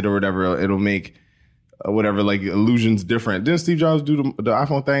acid or whatever, it'll make whatever, like illusions different. Didn't Steve Jobs do the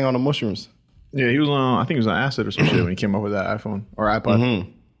iPhone thing on the mushrooms? Yeah, he was on, I think he was on acid or some shit when he came up with that iPhone or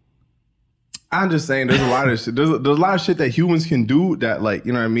iPod. I'm just saying there's a lot of shit. There's a lot of shit that humans can do that, like,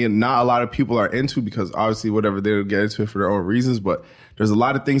 you know what I mean? Not a lot of people are into because obviously whatever they'll get into it for their own reasons, but there's a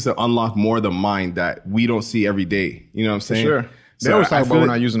lot of things that unlock more of the mind that we don't see every day. You know what I'm saying? Sure. They always talk about we're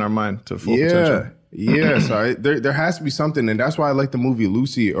not using our mind to full potential. Yeah, so there has to be something, and that's why I like the movie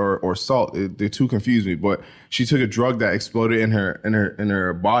Lucy or Salt. They two confuse me, but she took a drug that exploded in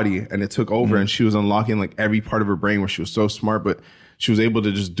her body, and it took over, and she was unlocking like every part of her brain where she was so smart, but she was able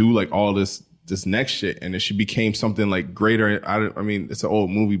to just do like all this next shit, and then she became something like greater. I mean, it's an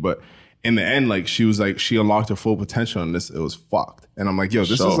old movie, but in the end, like she unlocked her full potential, and it was fucked. And I'm like, yo,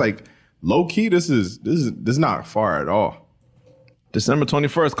 this is like low key. This is not far at all. December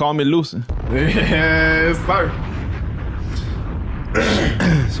 21st, call me Lucy. Yes, sir.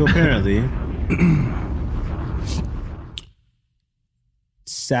 So apparently,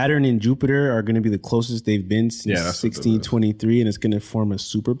 Saturn and Jupiter are going to be the closest they've been since 1623, and it's going to form a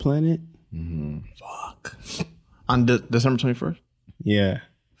super planet. Fuck. On December 21st? Yeah.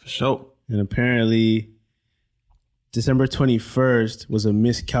 For sure. And apparently, December 21st was a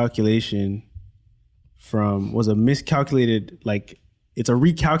miscalculation like, it's a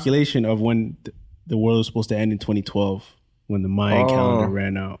recalculation of when the world was supposed to end in 2012 when the Mayan calendar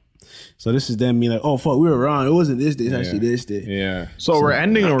ran out. So this is them being like, oh, fuck, we were wrong. It wasn't this day. It's actually this day. Yeah. So we're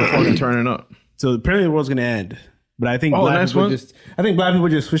ending or we're fucking turning up? So apparently the world's going to end. But I think black people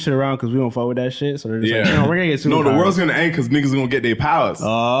just switch it around because we don't fuck with that shit. So they're just like, we're going to get superpowers. No, the world's going to end because niggas going to get their powers. So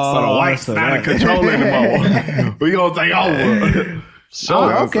the whites not in control anymore. We going to take over.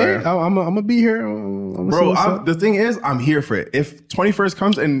 Okay. I'm going to be here. Bro, the thing is, I'm here for it. If 21st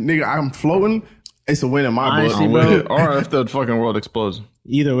comes and nigga, I'm floating, it's a win in my book. Or if the fucking world explodes.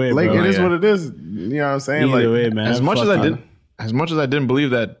 Either way, like, bro. it is what it is. You know what I'm saying? Either way, man. As much as I didn't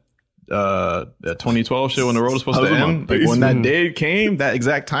believe that 2012 shit when the world was supposed to end, like when that day came, that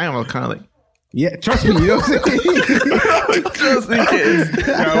exact time, I was kind of like, yeah, trust me, you know what I'm saying? Just in case.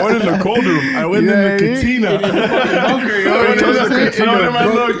 Yeah, I went in the cold room. I went in the cantina. I went in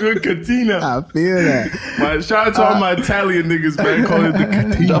the cantina. I feel that. Shout out to all my Italian niggas, man. Call it the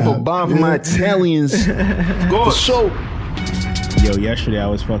cantina. Drop a bomb for my Italians. Go for sure. Yo, yesterday I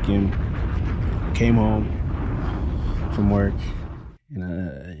was came home from work.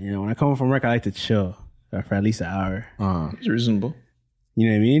 And, when I come home from work, I like to chill for at least an hour. It's reasonable. You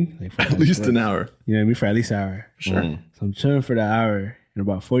know what I mean? Like at least an hour. You know what I mean? For at least an hour. Sure. So I'm chilling for the hour, and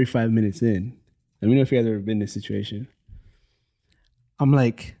about 45 minutes in, let me know if you guys ever been in this situation. I'm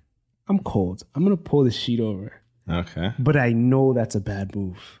like, I'm cold. I'm going to pull the sheet over. Okay. But I know that's a bad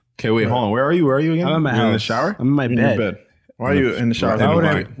move. Okay, wait, hold on. Where are you? Where are you again? I'm in my house. In the shower? I'm in my bed. Why are you in the shower?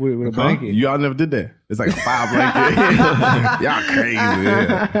 With a blanket. Y'all never did that. It's like a 5 blanket. Y'all crazy.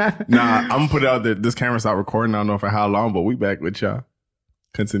 Yeah. Nah, I'm gonna put it out there. This camera stopped recording. I don't know for how long, but we back with y'all.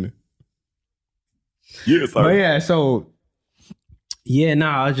 Continue. Yeah, sorry. But yeah, so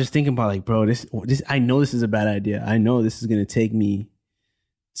I was just thinking about like, bro, this. I know this is a bad idea. I know this is gonna take me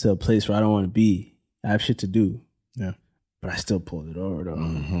to a place where I don't want to be. I have shit to do. Yeah, but I still pulled it over though.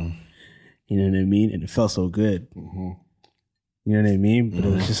 Mm-hmm. You know what I mean? And it felt so good. Mm-hmm. You know what I mean? But it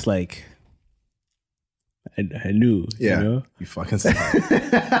was just like, I knew. Yeah. You know? You fucking slut.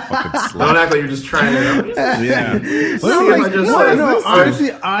 Don't act like you're just trying it out. Yeah. Honestly,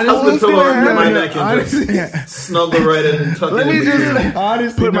 tuck the pillow under my neck and just snuggle right in and tuck it in between.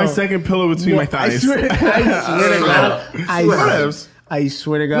 Honestly, put my second pillow between my thighs. I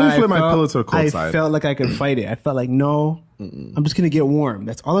swear to God, flip my pillow to the cold side. I felt like I could fight it. I felt like, no, I'm just going to get warm.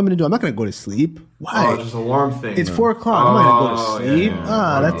 That's all I'm going to do. I'm not going to go to sleep. Why? Oh, just a warm thing. It's 4 o'clock. I'm not going to go to sleep.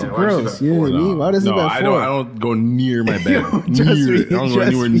 That's gross. You know what I mean? Why does it go 4? I don't go near my bed. I don't go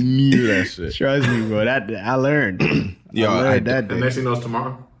anywhere near that shit. Trust me, bro. I learned. Yo, I learned that day. The next thing knows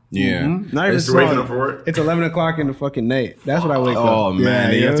tomorrow. Yeah. Mm-hmm. Not even waking up for work. It's 11 o'clock in the fucking night. That's what I wake up. Oh,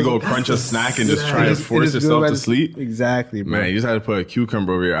 man. You have to go crunch a snack and just try to force yourself to sleep. Exactly, bro. Man, you just had to put a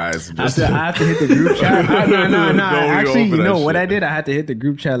cucumber over your eyes. I have to hit the group chat. No. Actually, you know what I did? I had to hit the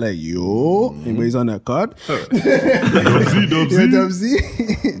group chat like, yo, anybody's on that card? Dubsy.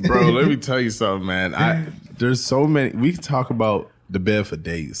 Bro, let me tell you something, man. There's so many. We can talk about the bed for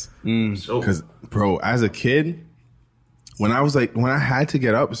days. Because, bro, as a kid, when I had to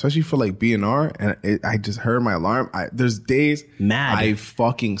get up, especially for like B&R, and I just heard my alarm. There's days I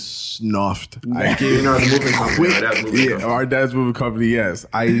fucking snuffed. I gave the moving company. Our dad's moving company. Yes,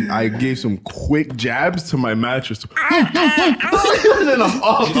 I gave some quick jabs to my mattress. Feed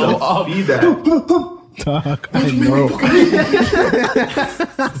that. Talk. I know.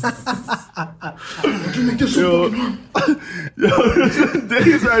 Why'd you make this so Yo,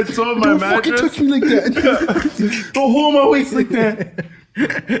 days I told my mattress. Don't fucking touch me like that. Don't hold my waist like that.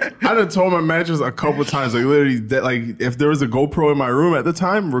 I done told my mattress a couple times, like literally, that, like if there was a GoPro in my room at the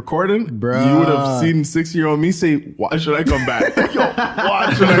time recording, bruh, you would have seen 6-year-old me say, "Why should I come back? Yo,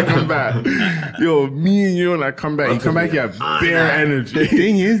 why should I come back? Yo, me and you and I come back. You come back, you have bare energy." The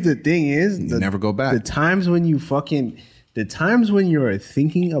thing is, you never go back. The times when you're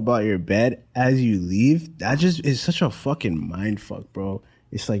thinking about your bed as you leave, that just is such a fucking mind fuck, bro.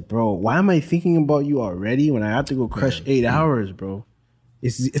 It's like, bro, why am I thinking about you already when I have to go crush 8 hours, bro?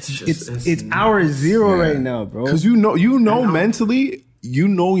 It's hour 0 right now, bro. Because you know mentally, you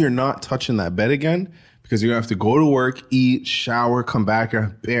know you're not touching that bed again because you're gonna have to go to work, eat, shower, come back, you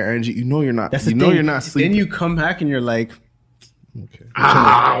have bare energy. You know you're not. You're not sleeping. Then you come back and you're like, okay.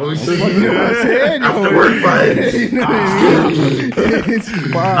 After work Friday.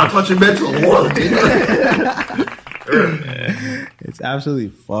 Not touching bed till 1. It's absolutely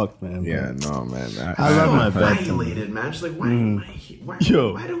fucked, man. Yeah, no, man. I love my bed. Violated, man. Just like, why am I here? Why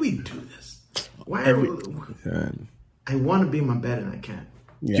do we do this? I want to be in my bed and I can't.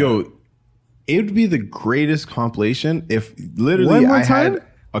 Yeah. Yo, it would be the greatest compilation if literally I had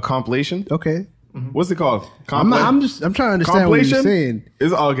a compilation. Okay. What's it called? I'm trying to understand what you're saying.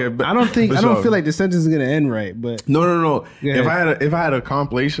 It's okay, but I don't feel like the sentence is gonna end right. But no. If I had a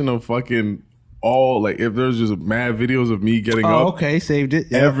compilation of fucking all, like if there's just mad videos of me getting up. Okay, saved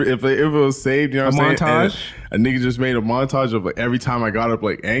it. Yep. If it was saved, you know what I'm saying? Montage. And a nigga just made a montage of like every time I got up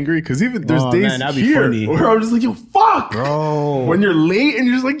like angry. Because even there's days here where I'm just like, yo, fuck. Bro. When you're late and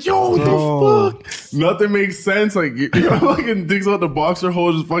you're just like, yo, what the fuck? Nothing makes sense. Like, you know, fucking digs out the boxer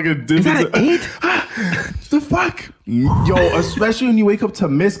hole, just fucking dips into 8? The fuck? Yo, especially when you wake up to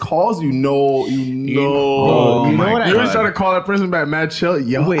missed calls, you know. Bro, you know what You're just trying to call that person back mad chill.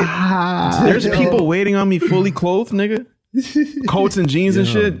 Yo, wait. There's people waiting on me fully clothed, nigga. Coats and jeans and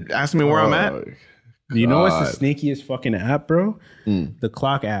shit. Asking me where I'm at. You know what's the sneakiest fucking app, bro? The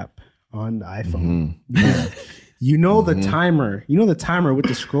clock app on the iPhone. You know the timer. You know the timer with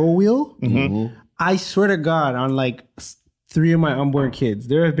the scroll wheel? I swear to God, on like 3 of my unborn kids,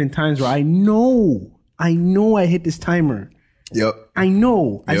 there have been times where I know I hit this timer. Yep. I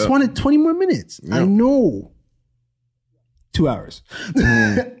know. I just wanted 20 more minutes. Yep. I know. 2 hours.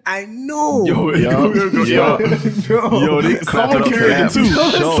 I know. Yo, someone carried the 2.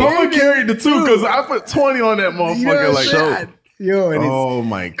 Someone carried the 2 because I put 20 on that motherfucker. Oh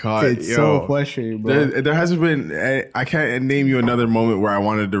my God. It's so frustrating, bro. There hasn't been, I can't name you another moment where I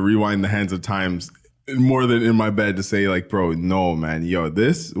wanted to rewind the hands of times more than in my bed to say like, bro, no, man. Yo,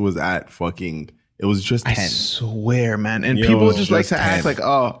 this was at fucking, it was just 10. I swear, man. And people just like to act like,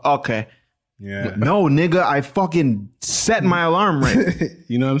 oh, okay. Yeah. No, nigga, I fucking set my alarm right.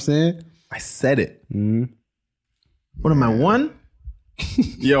 You know what I'm saying? I said it. What am I, 1?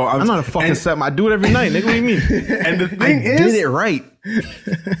 Yo, I'm not a fucking set. I do it every night, nigga. What do you mean? And the I thing did is, it right.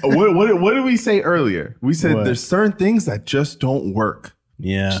 what did we say earlier? We said What? there's certain things that just don't work.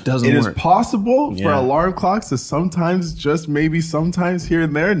 Yeah. Doesn't It work. is possible for Yeah. alarm clocks to sometimes, just maybe sometimes here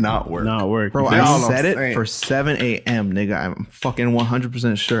and there, not work. Not work. Bro, That's I all I'm set it saying. for 7 a.m., nigga. I'm fucking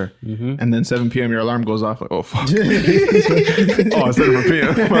 100% sure. And then 7 p.m., your alarm goes off. Like, oh, fuck. Oh, I set it for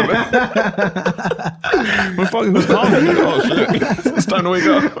p.m. My bad. What fucking who's calling me? Oh, shit. It's time to wake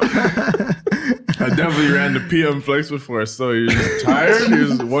up. I definitely ran the PM flex before, so you're just tired. You're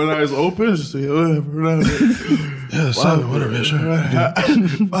just one eye's open, just like, whatever. Yeah, 7, whatever. Sure.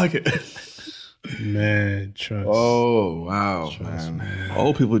 Fuck it. Man, trust. Oh wow, man.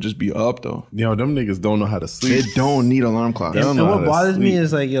 Old people just be up, though. Yo, them niggas don't know how to sleep. They don't need alarm clocks. They don't And know how what to bothers me sleep.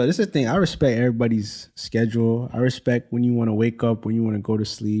 is like, yo, this is the thing. I respect everybody's schedule. I respect when you want to wake up, when you want to go to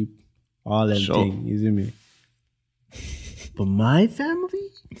sleep, all that Sure. thing. You see me? But my family?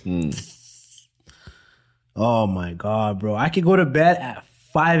 Oh my God, bro. I could go to bed at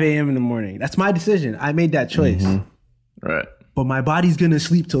 5 a.m. in the morning. That's my decision. I made that choice. Right. But my body's going to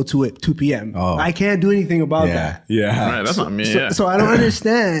sleep till 2 p.m. Oh. I can't do anything about Yeah, that. yeah. Right, that's not me. So, yeah. so I don't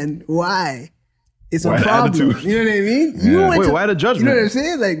understand why. It's Why a the problem. attitude? You know what I mean? Yeah. You went Wait, to- why the judgment? You know what I'm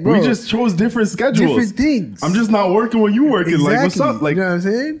saying? Like, bro, We just chose different schedules. different things. I'm just not working when you working. exactly. Like, what's up? Like, you know what I'm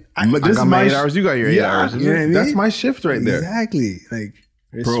saying? this I is got my 8 hours. You got your 8 hours. you know what I mean? That's my shift right there. Exactly. Like,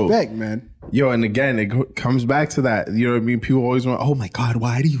 Bro. respect, man. Yo, and again, it comes back to that. You know what I mean? People always want, oh my God,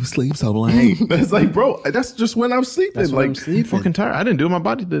 why do you sleep so late? It's like, bro, that's just when I'm sleeping. That's like, when I'm sleeping. Fucking tired. I didn't do it. My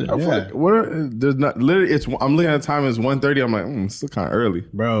body did it. I'm like, what are, there's not, literally, I'm looking at the time, it's 1:30. I'm like, it's still kind of early.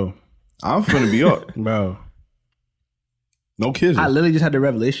 Bro. I'm finna be up. Bro. No kidding. I literally just had the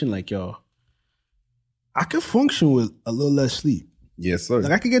revelation, like, yo, I could function with a little less sleep. Yes, sir.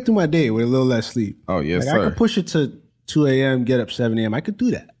 Like, I could get through my day with a little less sleep. Oh, yes, like, sir. I could push it to 2 a.m., get up 7 a.m. I could do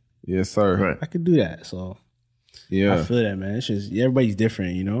that. Yes, sir. Right. I could do that. So I Yeah. feel that, man. It's just everybody's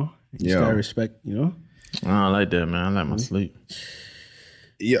different, you know? You just Yeah. gotta respect, you know? I don't like that, man. I like my sleep.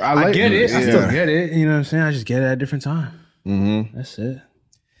 Yeah, I get it. I Yeah. still get it. You know what I'm saying? I just get it at a different time. Mm-hmm. That's it.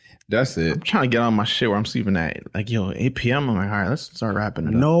 That's it. I'm trying to get on my shit where I'm sleeping at like, yo, 8 p.m. I'm like, all right, let's start wrapping it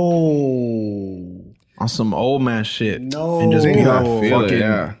up. No. On some old man shit. No. And just be I like feel it, fucking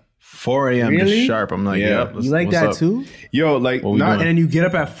yeah. 4 a.m. Really? just sharp. I'm like, Yeah. yep. You like what's that up? too? Yo, like, What we not, And then you get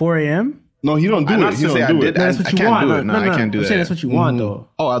up at 4 a.m.? no, he don't do I'm it. not He to say don't I do did it. that. That's what I you can't want. do it. No, I can't do I'm that. saying that's what you want, though.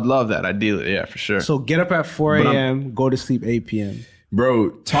 Oh, I'd love that. I do it. Yeah, for sure. So get up at 4 But I'm- a.m., go to sleep 8 p.m. Bro,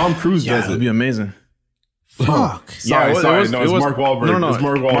 Tom Cruise yeah, does it'd it. be amazing. Fuck. Sorry, it was- sorry. it was- No, it's it was- Mark Wahlberg. No, no, It's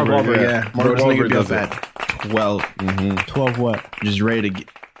Mark Wahlberg. Yeah, Mark Bro, this nigga Wahlberg be does up it. at 12. 12 what? Just ready to get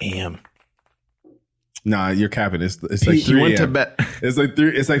am. Nah, you're capping. It's like He 3 went to a.m. bed. It's like 3.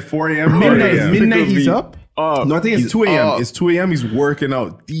 It's like 4 a.m. Midnight, 4 a.m. midnight he's up? No, I think it's He's 2 a.m. up. It's 2 a.m. He's working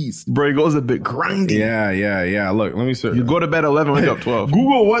out. These. Bro, he goes a bit grinding. Yeah. Look, let me search. You go to bed at 11, wake up 12.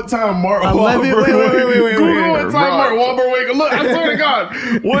 Google what time Mark 11 Wahlberg. wait. Google what time Bro. Mark Wahlberg wake up. Look, I swear to God,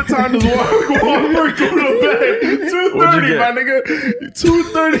 what time does Mark Wahlberg go to bed? 2:30, my nigga.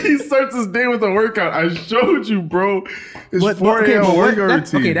 2:30. He starts his day with a workout. I showed you, bro. It's 4 a.m. but workout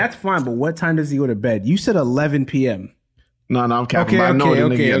routine. okay, that's fine, but what time does he go to bed? You said 11 p.m. No, I'm capping. but I know the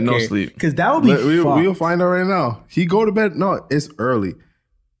nigga get no sleep. Because that would be We'll find out right now. He go to bed. No, it's early.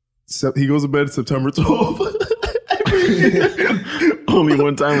 He goes to bed September 12th. Only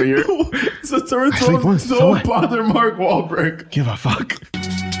one time a year. September sleep 12th. once, so Don't what? bother Mark Wahlberg. Give a fuck.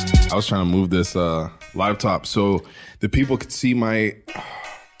 I was trying to move this laptop so the people could see my.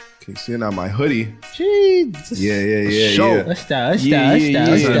 Can you see now my hoodie? Jesus. Yeah. Show. Let's start.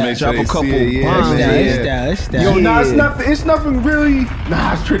 Make sure Drop a they couple see it. bombs. Yo, nah, it's nothing really.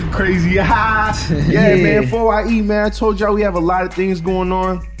 Nah, it's pretty crazy. Yeah, man. Before I eat, man, I told y'all we have a lot of things going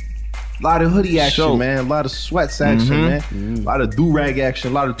on. A lot of hoodie action, Sure. man. A lot of sweats action, man. A lot of do-rag action.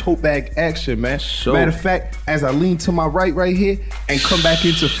 A lot of tote bag action, man. Sure. Matter of fact, as I lean to my right here and come back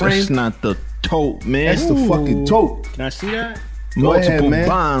into frame, That's not the tote, man. that's the fucking tote. Can I see that? Go ahead, Multiple man.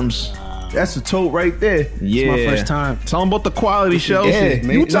 bombs. That's the tote right there. Yeah. It's my first time. Tell them about the quality show. Yeah.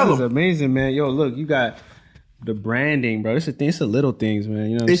 You tell This is them. amazing, man. Yo, look, you got the branding, bro. It's a thing. It's the little things, man.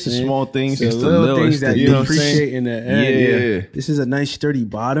 You know what It's I'm the saying? small things. It's It's the the little littlest things that things, you you know what I'm appreciate saying? in the end. Yeah. This is a nice sturdy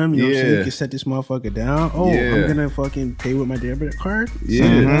bottom. You know what I'm saying? Yeah. You can set this motherfucker down. Oh, Yeah. I'm gonna fucking pay with my debit card. Yeah.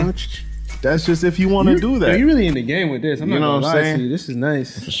 Set it down. That's just if you want to do Yo, that. you really in the game with this. I'm You not know gonna what I'm lie saying? to you. This is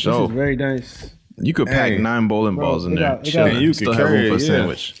nice. sure. This is very nice. You could pack 9 bowling balls in there. You still could have carry room for a it,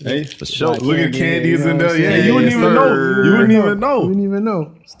 sandwich. Hey, for sure. Look at candies in there. Yeah, you wouldn't even know. You wouldn't even know. You wouldn't even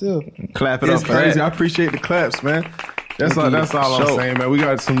know. Still. Clap it It's up for crazy. that. I appreciate the claps, man. That's all I'm saying, man. We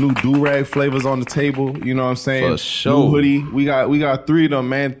got some new do-rag flavors on the table. You know what I'm saying? For sure. New hoodie. We got 3 of them,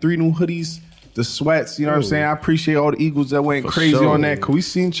 man. 3 new hoodies. The sweats, you know what I'm saying? I appreciate all the Eagles that went crazy sure. on that, because we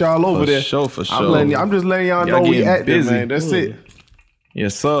seen y'all over there. For sure. I'm just letting y'all know Y'all we getting at busy. there, man. That's it.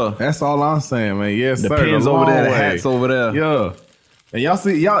 Yes, sir. That's all I'm saying, man. Yes, The sir. pins over there, the hats over there. Yeah. And y'all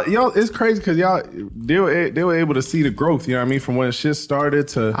see, y'all, it's crazy because they were able to see the growth, you know what I mean? From when shit started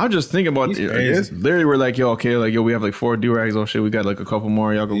to. I was just thinking about it. Literally, we're like, yo, okay, like, yo, we have like 4 do-rags. Oh, shit, we got like a couple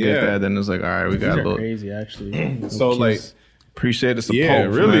more. Y'all go get that. Then it's like, all right, we got a little. Crazy, actually. So, like. Appreciate the support. Yeah,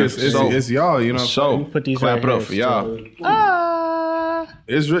 really, man. it's y'all, you know. So put these clap right it up here, for y'all.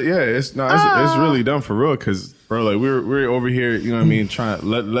 It's really done for real, because bro, like we're over here, you know what I mean, trying to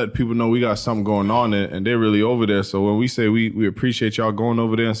let people know we got something going on, and they're really over there. So when we say we appreciate y'all going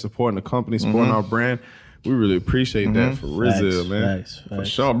over there and supporting the company, supporting our brand, we really appreciate that for real, man. For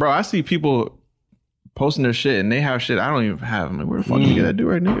sure, bro. I see people posting their shit and they have shit I don't even have. I'm like, where the fuck you get that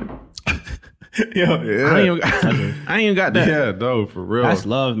do-rag, nigga? Yeah. I ain't even got that. Yeah, no, for real. That's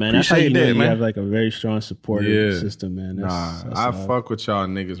love, man. That's how you know that, you man. have like a very strong supportive system, man. That's I love. fuck with y'all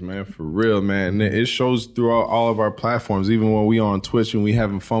niggas, man, for real, man. And it shows throughout all of our platforms, even when we on Twitch and we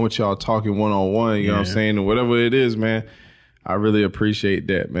having fun with y'all talking one-on-one, you know what I'm saying? And whatever it is, man, I really appreciate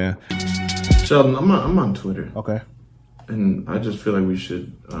that, man. Sheldon, I'm on Twitter. Okay. And I just feel like we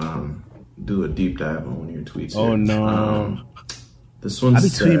should do a deep dive on one of your tweets. Oh, here. no. This one I be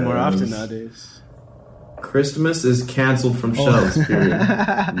tweeting more often nowadays. Christmas is canceled from shelves, period.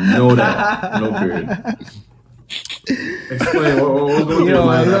 No doubt. No period. Explain what was going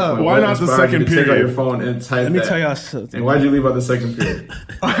through. Why not the second period? Take out your phone and type Let me that. tell y'all something. And why'd you leave out the second period?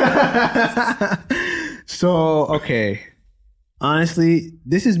 So, okay. Honestly,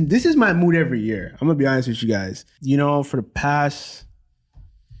 this is my mood every year. I'm gonna be honest with you guys. You know, for the past,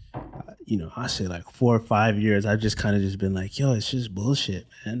 I say like 4 or 5 years, I've just kind of just been like, yo, it's just bullshit,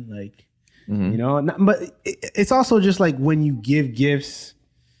 man. Like, but it's also just like when you give gifts,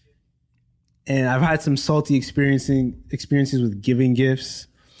 and I've had some salty experiences with giving gifts.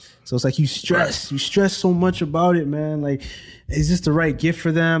 So it's like you stress so much about it, man. Like, is this the right gift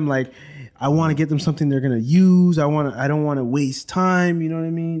for them? Like, I want to get them something they're gonna use. I don't want to waste time. You know what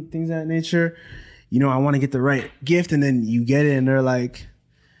I mean? Things of that nature. I want to get the right gift, and then you get it, and they're like,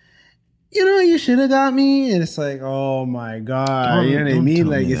 you should have got me. And it's like, oh my God. You know what I mean?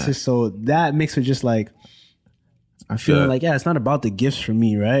 Like, it's just so that mixed with just like, I feel like, it's not about the gifts for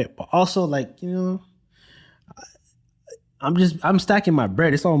me, right? But also like, I'm stacking my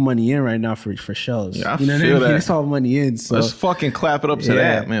bread. It's all money in right now for shells. Yeah, I you know feel what I mean? that. It's all money in. So Let's fucking clap it up to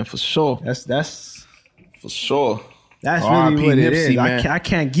that, man, for sure. That's for sure. That's really what it is. Man. I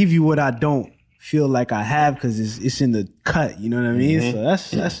can't give you what I don't feel like I have because it's in the cut. You know what I mean? So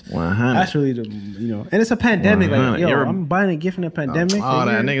that's really the and it's a pandemic. 100. Like, I'm buying a gift in a pandemic. All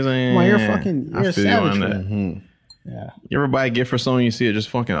that niggas ain't. You're a savage, man. Yeah. You ever buy a gift for someone you see it just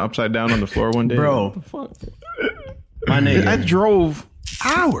fucking upside down on the floor one day? Bro. What the fuck? My nigga. I drove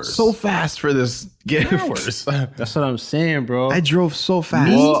hours so fast for this gift. That's what I'm saying, bro. I drove so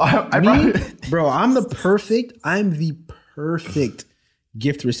fast. Bro, I'm the perfect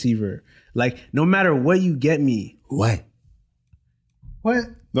gift receiver. Like, no matter what you get me. What?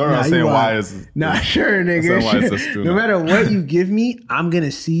 No, I'm saying why is sure, nigga. No matter what you give me, I'm gonna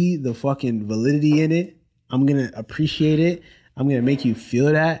see the fucking validity in it. I'm gonna appreciate it. I'm gonna make you feel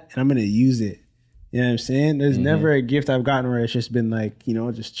that, and I'm gonna use it. You know what I'm saying? There's never a gift I've gotten where it's just been like,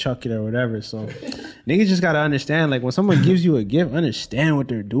 just chuck it or whatever. So niggas just gotta understand, like, when someone gives you a gift, understand what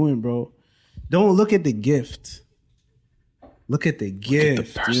they're doing, bro. Don't look at the gift. Look at the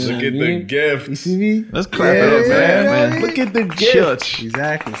gift. Look at the gift. You see me? Let's clap it up for that, man. Look at the gift.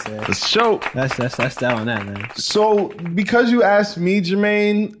 Exactly, sir. The show. That's that on that, man. So, because you asked me,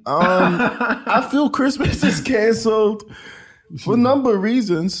 Jermaine, I feel Christmas is canceled for a number of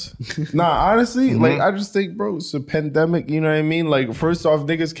reasons. Honestly, like, I just think, bro, it's a pandemic. You know what I mean? Like, first off,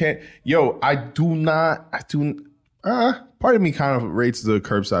 niggas can't. Part of me kind of rates the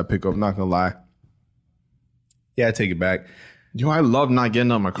curbside pickup. Not gonna lie. Yeah, I take it back. Yo, I love not getting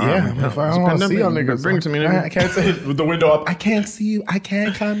out my car. Yeah, if I don't want to see y'all niggas, bring it to me, nigga. I can't say it with the window up. I can't see you. I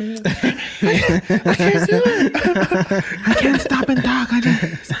can't comment. I can't see you. I can't stop and talk.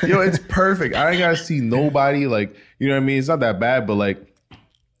 Yo, it's perfect. I ain't gotta see nobody. Like, you know what I mean? It's not that bad, but like,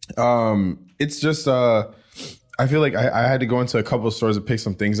 it's just I feel like I had to go into a couple of stores to pick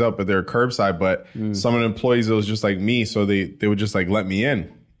some things up, but they're curbside. But some of the employees, it was just like me, so they would just like let me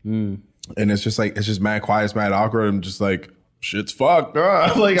in. And it's just mad quiet, it's mad awkward. I'm just like, shit's fucked.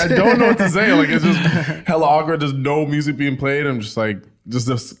 Like, I don't know what to say. Like, it's just hella awkward. There's no music being played. I'm just like,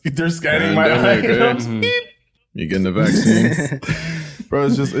 they're scanning my eye. You getting the vaccine. Bro,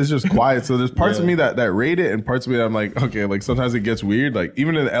 it's just quiet. So there's parts of me that rate it, and parts of me that I'm like, okay, like sometimes it gets weird. Like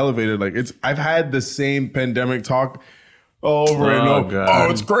even in the elevator, like I've had the same pandemic talk over and over. God. Oh,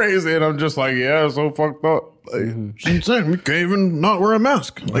 it's crazy, and I'm just like, yeah, it's so fucked up. Like, it's insane. We can't even not wear a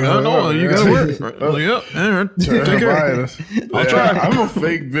mask. Like I don't know, you gotta wear it. Like, yep, take care. I'll try. I'm a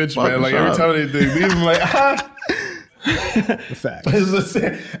fake bitch, man. Like every time they leave, I'm like, Fact.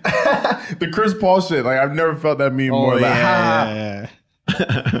 The Chris Paul shit. Like I've never felt that meme more. Like, that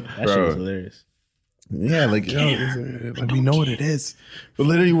shit was hilarious. Yeah, like, like we know what it is. But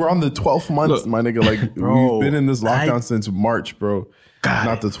literally, we're on the 12th month, my nigga. Like, bro, we've been in this lockdown since March, bro.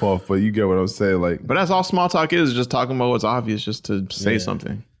 Not the 12th, but you get what I'm saying. Like, but that's all small talk is, just talking about what's obvious, just to say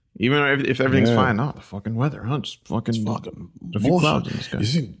something. Even if everything's fine, the fucking weather, huh? Just fucking a few clouds in the sky. You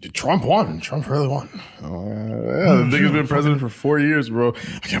see, Trump won. Trump really won. The nigga's been president for 4 years, bro.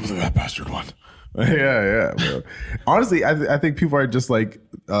 I can't believe that bastard won. Yeah, bro. Honestly, I think people are just like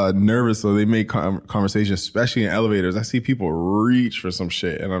nervous, so they make conversation, especially in elevators. I see people reach for some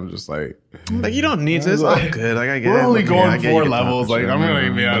shit, and I'm just like you don't need to. It's all good. Like I get we're it. only going 4 you levels. Like I'm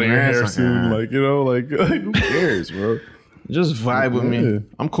gonna be out of here soon. Like you know, like who cares, bro? Just vibe with me.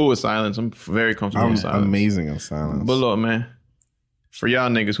 I'm cool with silence. I'm very comfortable with silence. Amazing in silence. But look, man, for y'all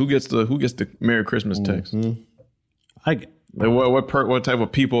niggas, who gets the Merry Christmas text? Like what type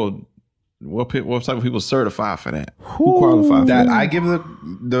of people? What type of people certify for that? Who qualify for that? I give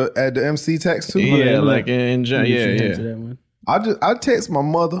the MC text too. Yeah, like in yeah. I text my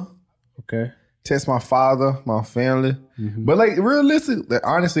mother. Okay. Text my father, my family. But like realistically,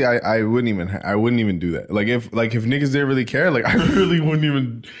 honestly, I wouldn't even do that. Like if niggas didn't really care, like I really wouldn't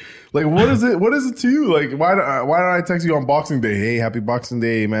even. Like what is it to you? Like why don't I text you on Boxing Day? Hey, happy Boxing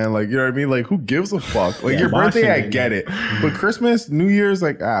Day, man. Like you know what I mean? Like who gives a fuck? Like your birthday, I get it. But Christmas, New Year's,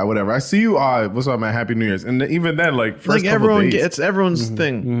 like whatever. I see you. What's up, man? Happy New Year's. And even then, like first like everyone gets everyone's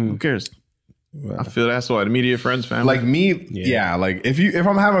thing. Who cares? Yeah. I feel that's what immediate friends, family. Like me, yeah. Like if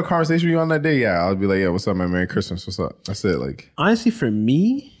I'm having a conversation with you on that day, I'll be like, yeah, what's up, man? Merry Christmas. What's up? That's it. Like honestly, for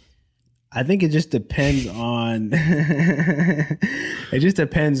me, I think it just depends on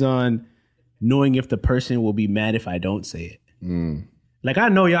knowing if the person will be mad if I don't say it. Like I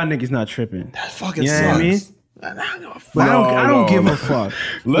know y'all niggas not tripping. That fucking sucks. What I mean? But I don't give a fuck.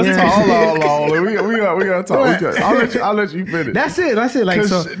 Let's talk. Hold on. We gotta talk. I'll let you finish. That's it. Like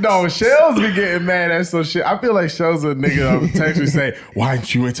so. No, Shells be getting mad at some shit. I feel like Shells a nigga text me say, "Why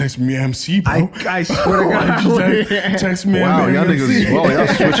didn't you text me MC, bro?" I swear to God, text me. Wow, y'all niggas. Y'all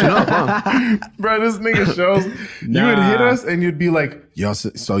switching up, huh? Bro, this nigga Shells. You would hit us and you'd be like, "Yo,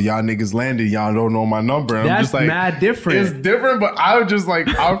 so y'all niggas landed. Y'all don't know my number." And that's I'm just like, mad different. It's different, but I would just like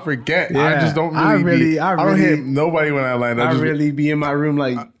I'll forget. I just don't really. I don't hit nobody when I land. I really be in my room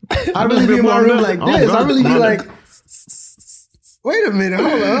like I really be in my room like this. I really be like, wait a minute,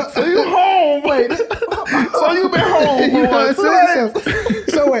 hold up. So you home? Wait, so you been home for what?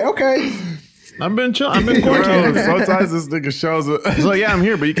 So wait, okay. I've been chill. I've been quarantined. Sometimes this nigga shows up. He's like, yeah, I'm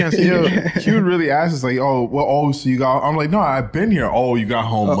here, but you can't see me. He would really ask us like, so you got? I'm like, no, I've been here. Oh, you got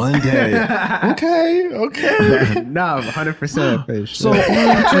home Monday. Okay. Nah, 100% fish. So 1, 2, 3,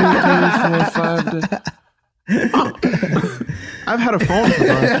 4, 5 days. I've had a phone for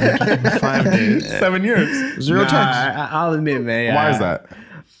the last 5 days. 7 years. 0 text. I'll admit, man. Why is that?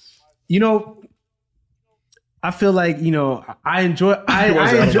 You know, I feel like, you know, I enjoy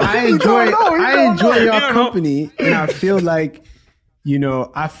y'all company, and I feel like, you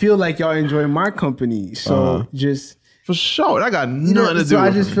know, y'all enjoy my company. So just for sure, I got nothing to do. So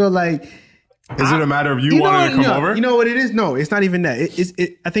I just feel like, is it a matter of you wanting to come over? You know what it is? No, it's not even that.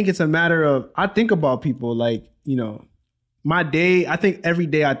 I think it's a matter of, I think about people like, you know, my day, I think every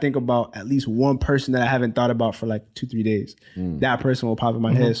day I think about at least one person that I haven't thought about for like 2-3 days. That person will pop in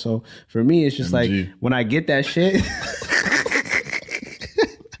my head. So for me, it's just like when I get that shit.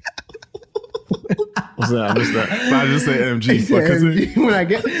 What's that? I missed that. I just say MG.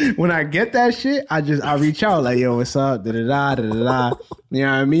 When I get that shit, I reach out like, yo, what's up? Da da da da da. You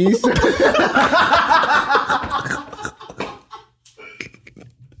know what I mean?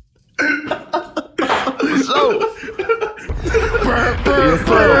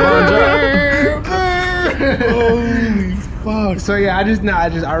 Holy fuck. So yeah, I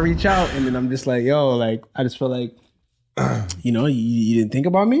reach out and then I'm just like, yo, like I just feel like, you know, you didn't think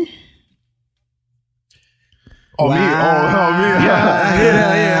about me? Oh, wow. Me? Me?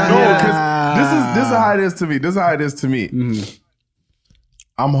 Yeah. No, because this is how it is to me.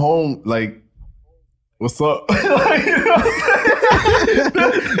 I'm home, like, what's up? Like, you know what I'm saying?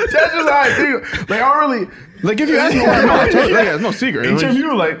 That's just how I think. Like, I don't really, like, if you ask me, I told you, it's no secret.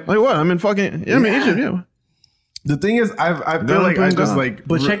 HMU, like what? I'm in fucking, I mean, Egypt, yeah. The thing is, I feel like I just like.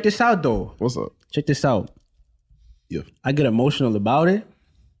 But check this out, though. What's up? Check this out. Yeah. I get emotional about it,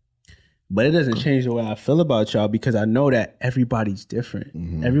 but it doesn't change the way I feel about y'all because I know that everybody's different.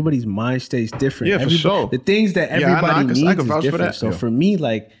 Mm-hmm. Everybody's mind stays different. Yeah, for sure. The things that everybody needs is different. For that. So for me,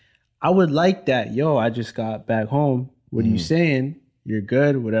 like, I would like that. Yo, I just got back home. What are you saying? You're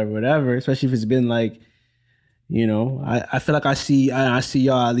good, whatever. Especially if it's been like, you know, I feel like I see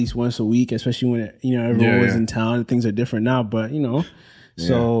y'all at least once a week, especially when, you know, everyone was in town and things are different now. But, you know,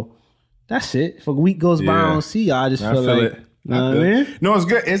 so that's it. If a week goes by, I don't see y'all. I just feel like, you know what I mean? No, it's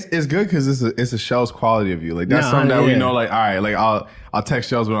good. It's good because it's a Shells quality of you. Like that's something that we know. Like, all right, like I'll text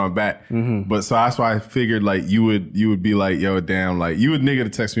Shells when I'm back. Mm-hmm. But so that's why I figured like you would be like, yo, damn, like you would nigga to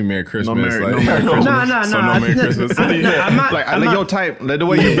text me Merry Christmas. No Merry Christmas. No Merry Christmas. I'm not like your type, like the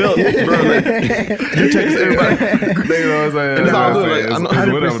way you built, bro. Like, you text everybody. You know what I'm saying? It's all good. Like,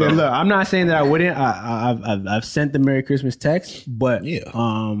 100%. Look, I'm not saying that I wouldn't. I've sent the Merry Christmas text, but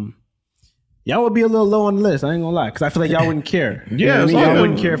y'all would be a little low on the list. I ain't gonna lie, because I feel like y'all wouldn't care. Yeah, y'all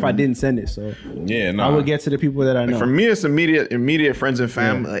wouldn't care if I didn't send it. So I would get to the people that I know. Like for me, it's immediate friends and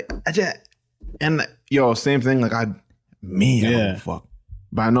family. Like same thing. Like I don't fuck,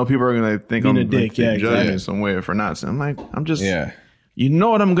 but I know people are gonna think I'm a dick, judging some way for not saying. I'm like, I'm just, you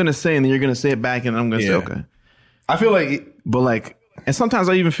know what I'm gonna say, and then you're gonna say it back, and I'm gonna say okay. I feel like, but like. And sometimes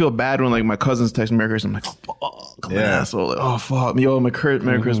I even feel bad when like my cousins text me Merry Christmas. I'm like, oh, fuck, I'm an asshole. Like, oh fuck, yo,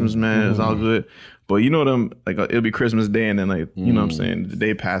 Merry Christmas, man. It's all good. But you know them, like it'll be Christmas Day, and then like you know what I'm saying, the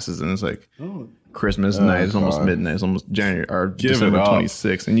day passes, and it's like Christmas night. It's almost midnight. It's almost January or December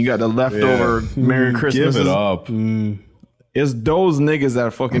 26th, and you got the leftover Merry Christmas. Give it up. It's those niggas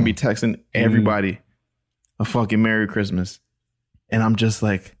that fucking be texting everybody a fucking Merry Christmas, and I'm just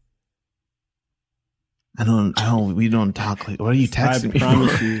like. We don't talk like, what are you texting me? I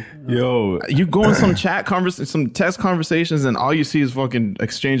promise you. Yo. You go in some some text conversations and all you see is fucking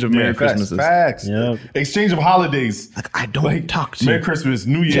exchange of Merry Christmases. Facts. Yep. Exchange of holidays. Like, I don't talk to you. Merry Christmas,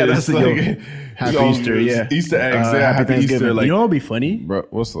 New Year. That's like, Happy Easter, Easter eggs, Happy Easter. Like, you know what would be funny? Bro,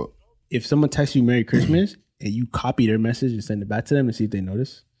 what's up? If someone texts you Merry Christmas and you copy their message and send it back to them and see if they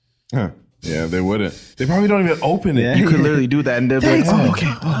notice. Huh. Yeah, they wouldn't. They probably don't even open it. Yeah. You could literally do that and they'll be like, oh,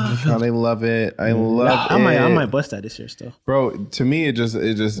 okay. Oh, they love it. I love it. I might bust that this year still. Bro, to me, it just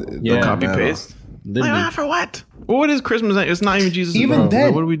copy paste. Like, for what? Well, what is Christmas? It's not even Jesus. Even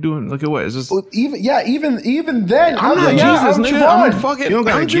then, what are we doing? Look at what is this? Even then, I'm not Jesus, nigga. I'm fucking. You don't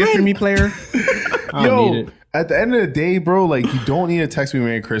got a gift for me, player. I don't need it. At the end of the day, bro, like you don't need to text me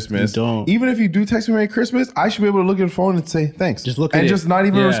Merry Christmas. You don't. Even if you do text me Merry Christmas, I should be able to look at the phone and say thanks. Just look at it. And just not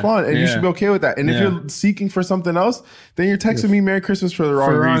even respond. And you should be okay with that. And if you're seeking for something else, then you're texting me Merry Christmas for the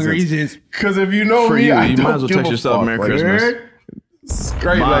wrong reasons. Because if you know me, I don't might as well text yourself Merry Christmas.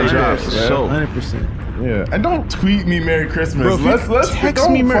 Great like that. So 100%. Yeah. And don't tweet me Merry Christmas. Bro, let's text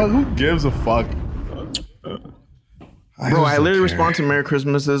me Merry. Who gives a fuck? Bro, I literally respond to Merry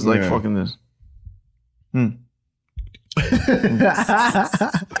Christmases like fucking this.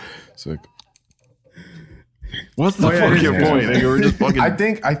 Sick. What's the fucking point? Nigga? We're just fucking. I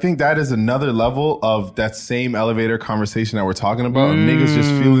think that is another level of that same elevator conversation that we're talking about. Niggas just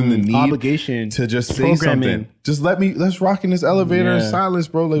feeling the need obligation to just say something. Just let's rock in this elevator in silence,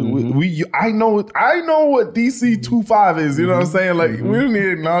 bro. Like I know what DC 25 is. You know what I'm saying? Like we don't need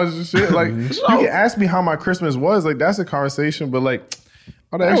to acknowledge this shit. Like you can ask me how my Christmas was. Like that's a conversation. But like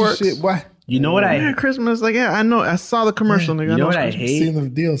all that extra shit, what? You know what Merry Christmas, like I know. I saw the commercial, nigga. You know what I hate? Seeing the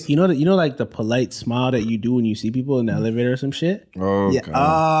deals. You know, like the polite smile that you do when you see people in the elevator or some shit. Oh, God.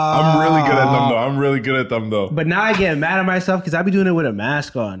 I'm really good at them though. But now I get mad at myself because I be doing it with a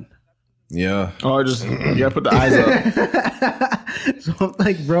mask on. Yeah. Oh, I just you gotta put the eyes up. So I'm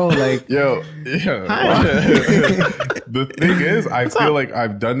like, bro, like, yo, the thing is, I feel like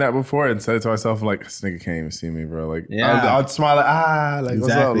I've done that before and said it to myself, like, this nigga can't even see me, bro. Like, I'd smile like, like,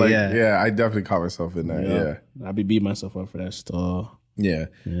 what's up? Like, I definitely caught myself in that. Yeah. I be beating myself up for that stuff. Yeah.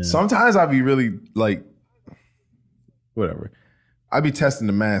 Sometimes I'd be really like, whatever. I'd be testing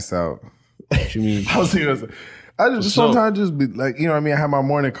the mask out. What you mean? I just sometimes just be like, you know what I mean? I have my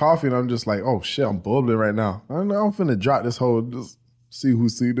morning coffee and I'm just like, oh shit, I'm bubbling right now. I'm finna drop this whole, just see who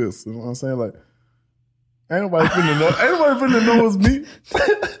see this. You know what I'm saying? Like, Ain't nobody finna know. Ain't nobody finna know it's me.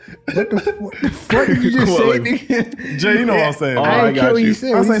 What the fuck did you just say, nigga? Jay, you know what I'm saying. I ain't care what you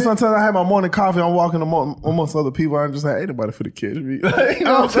said. I'm saying sometimes I have my morning coffee. I'm walking amongst other people. I'm just like, ain't nobody for the kids. You know what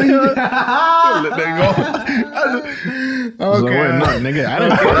I'm saying? Let that go. Okay. Like, no, nigga, I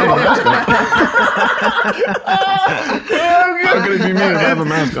didn't care. How could it be me if I have a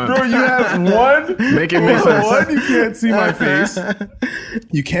mask on? Bro, you have one. Make it make sense. One, you can't see my face.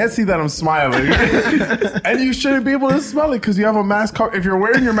 You can't see that I'm smiling. And you shouldn't be able to smell it because you have a mask. If you're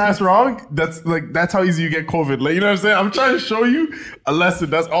wearing your mask wrong, that's how easy you get COVID. Like, you know what I'm saying? I'm trying to show you a lesson.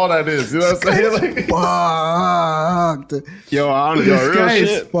 That's all that is. You know what I'm saying? Like, fucked. Yo, real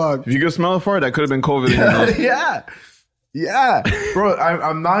shit. Fucked. If you could smell it for it, that could have been COVID. Yeah. Bro,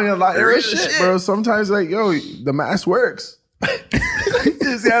 I'm not gonna lie. Real shit, bro. Sometimes, like, yo, the mask works. You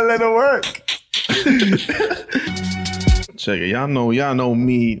just gotta let it work. Check it. Y'all know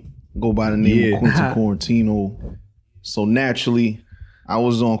me. Go by the name of Quincy Quarantino. So naturally, I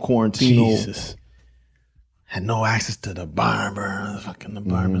was on Quarantino. Jesus. Had no access to the barber. The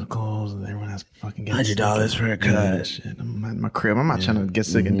barber's closed, and everyone has fucking $100 for a cut. Shit. I'm at my crib. I'm not trying to get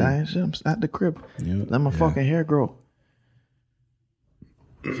sick and die and shit. I'm at the crib. Let my fucking hair grow.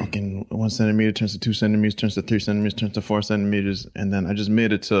 Fucking 1 centimeter turns to 2 centimeters, turns to 3 centimeters, turns to 4 centimeters, and then I just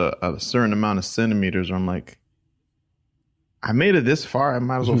made it to a certain amount of centimeters where I'm like, I made it this far, I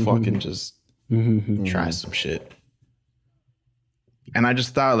might as well fucking just try some shit. And I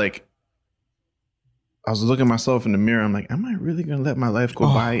just thought, like, I was looking at myself in the mirror, I'm like, am I really gonna let my life go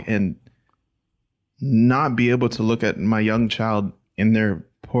by and not be able to look at my young child in their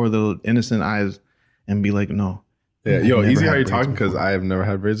poor little innocent eyes and be like, no. Yeah, yo, easy how you're talking because I have never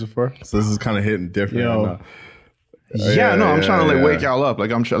had braids before, so this is kind of hitting different. Right now. I'm trying to like wake y'all up. Like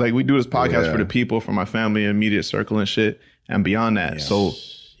I'm trying, like we do this podcast for the people, for my family, and immediate circle and shit, and beyond that. Yes. So,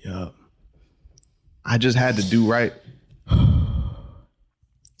 I just had to do right,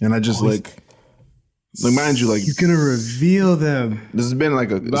 and I just like mind you, like you're gonna reveal them. This has been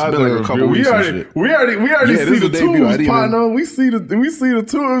like a couple weeks. We already see the tools, partner. We see the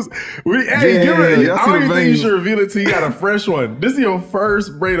tools. I don't even think you should reveal it till you got a fresh one. This is your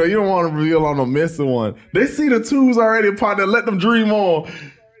first braider. You don't want to reveal on a missing one. They see the tools already, partner. Let them dream on.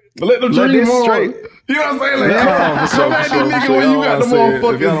 Let them dream on. Straight. You know what I'm saying? Like, so that nigga when you got the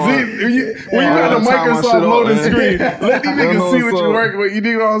motherfucking when you got the Microsoft loading screen, let these niggas see what you're working with. You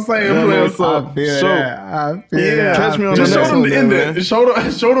know what I'm saying? Player, so I feel that. Catch me on the next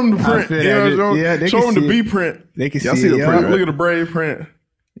one. Show them the print. Show them the B print. They can see the print. Look at the Brave print.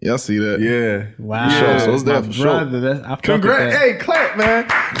 Y'all see that? Yeah. Wow. So it's that for sure. Congrats. Hey, clap, man.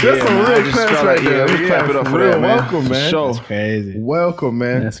 That's some real claps right there. Let me clap it up for that, man. Welcome, man. That's crazy. Welcome,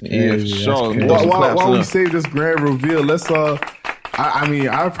 man. That's crazy. While we save this grand reveal, let's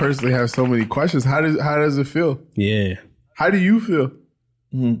I personally have so many questions. How does it feel? Yeah. How do you feel?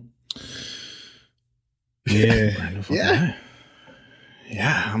 Yeah.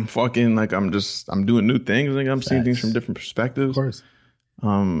 Yeah, I'm fucking like I'm doing new things. Like I'm seeing things from different perspectives. Of course.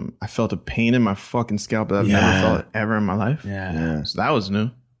 I felt a pain in my fucking scalp that I've never felt ever in my life. Yeah. So that was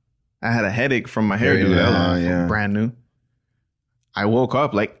new. I had a headache from my hairdo. That was brand new. I woke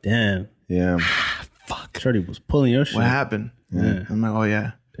up like, damn. Yeah. Fuck. Shorty was pulling your shit. What happened? Yeah. I'm like, oh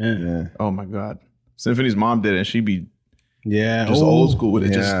yeah. Yeah. Oh my God. Symphony's mom did it and she'd be just old old school with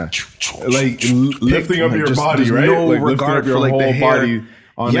it. Just like lifting up your body, right? No like regard for like the hair. Body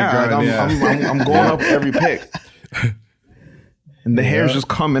on the ground. I'm going up every pick. And the hair's just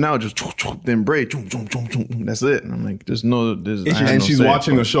coming out, just then braid. That's it. And I'm like, and she's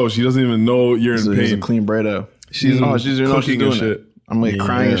watching the show. She doesn't even know you're in pain. It's a clean braid up. She's doing shit. I'm like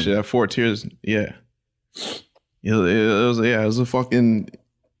crying and shit. I have 4 tears. Yeah. It was a fucking.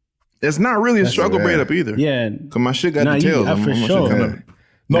 It's not really a struggle braid up either. Yeah. Because my shit got details. I'm gonna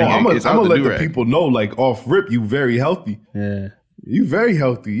let the people know, like off rip, you very healthy. Yeah. You very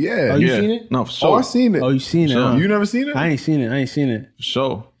healthy, yeah. Oh, you seen it? No, for sure. Oh, I seen it. Oh, you seen it? Huh? You never seen it? I ain't seen it. For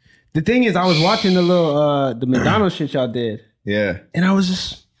sure. The thing is, I was watching the little the McDonald's shit y'all did. Yeah. And I was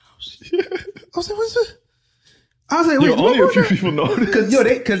like, what's this? I was like, wait, only a few people know this. Because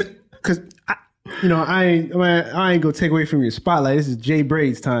I ain't gonna take away from your spotlight. This is Jay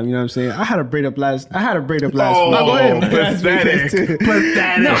Braid's time. You know what I'm saying? I had a braid up last week. Oh, go ahead. Pathetic.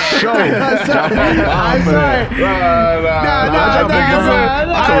 No, show. I'm sorry. I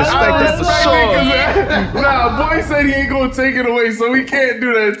can respect that for sure. Nah, boy said he ain't gonna take it away, so we can't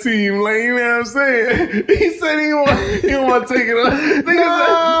do that team. Like, you know what I'm saying? He said he don't want to take it away. Nigga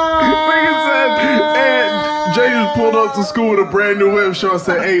said, and Jay just pulled up to school with a brand new whip show and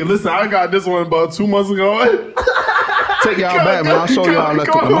said, hey, listen, I got this one about 2 months ago. take y'all back, man. I'll show y'all. My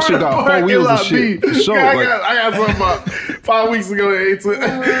shit got 4 wheels and shit. For sure. I got something about 5 weeks ago. Nigga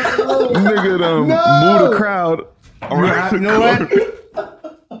move the crowd. You know what?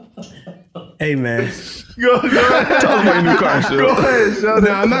 Hey, man. Go ahead. Talk about your new car, shit. Go ahead, Sheldon.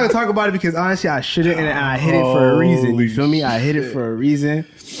 No, I'm not gonna talk about it because honestly, I shouldn't, and I hit it for a reason. You feel me? I hit it for a reason.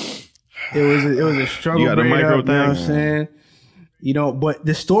 It was a struggle. You got a micro up, you know what I'm saying? You know, but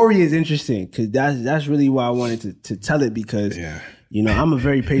the story is interesting because that's really why I wanted to tell it because you know I'm a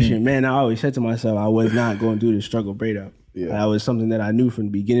very patient man. I always said to myself I was not going to do the struggle braid up. Yeah. That was something that I knew from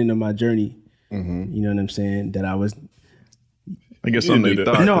the beginning of my journey. Mm-hmm. You know what I'm saying? That I was. I guess something they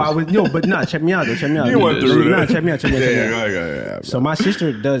thought. No, I was but nah. Check me out though. Check me out. You went through that. Check me out. Yeah. So my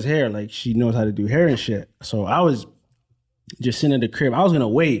sister does hair, like she knows how to do hair and shit. So I was just sitting at the crib. I was gonna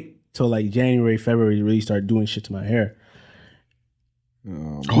wait till like January, February to really start doing shit to my hair.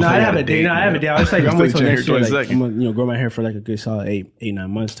 I have a day. I was like, I'm waiting till next year. Like, I'm gonna grow my hair for like a good solid 8-9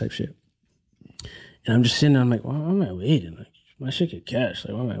 months type shit. And I'm just sitting there. I'm like, why am I waiting? Like my shit get cash.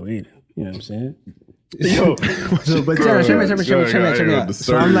 Like why am I waiting? You know what I'm saying? Yo, but check me out.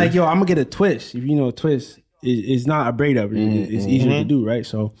 So I'm like, yo, I'm gonna get a twist. If you know a twist, it's not a braid up. It's easier to do, right?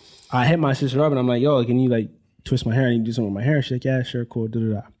 So I hit my sister up and I'm like, yo, can you like twist my hair? I need to do something with my hair. She's like, yeah, sure, cool.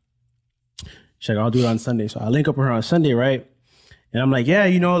 She's like, I'll do it on Sunday. So I link up with her on Sunday, right? And I'm like, yeah,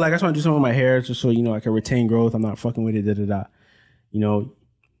 you know, like I just want to do something with my hair just so you know I can retain growth. I'm not fucking with it. You know,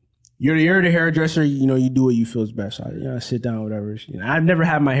 you're the hairdresser. You know, you do what you feel is best. So I sit down, whatever. You know, I've never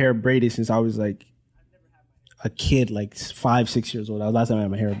had my hair braided since I was like a kid, like 5-6 years old. That was the last time I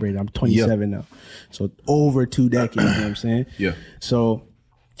had my hair braided. I'm 27 now. So over 2 decades, you know what I'm saying? Yeah. So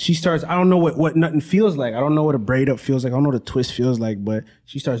she starts, I don't know what nothing feels like. I don't know what a braid up feels like. I don't know what a twist feels like, but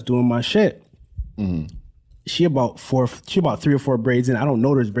she starts doing my shit. Mm-hmm. She about 3 or 4 braids in. I don't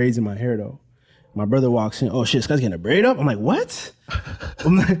know there's braids in my hair though. My brother walks in. Oh shit, this guy's getting a braid up. I'm like, what?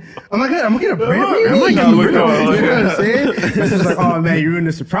 I'm like, I'm gonna get a braid up. You know what I'm saying? She's like, oh man, you ruined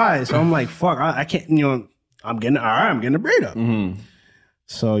the surprise. So I'm like, fuck, I can't. You know, I'm getting a braid up. Mm-hmm.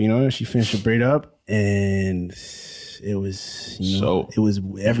 So you know, she finished the braid up, and it was it was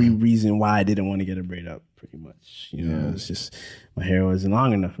every reason why I didn't want to get a braid up. Pretty much, you know, it's just my hair wasn't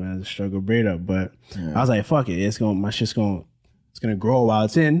long enough, man. I had to struggle braid up, but I was like, fuck it, it's gonna grow while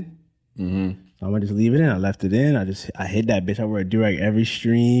it's in. Mm-hmm. So I'm gonna just leave it in. I left it in. I hit that bitch. I wear a do-rag every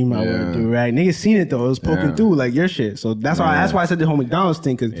stream. I wear a do-rag. Niggas seen it though. It was poking through like your shit. So that's why I said the whole McDonald's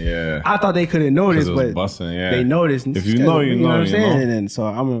thing because I thought they couldn't notice, but they noticed. If you know, you know what I'm saying. And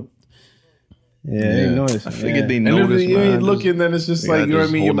so they noticed. I figured they noticed. And if you ain't looking, then it's just like you know what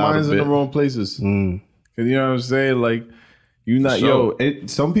I mean. Your mind's in the wrong places. Cause you know what I'm saying. Like you not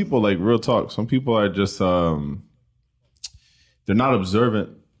some people like real talk. Some people are just they're not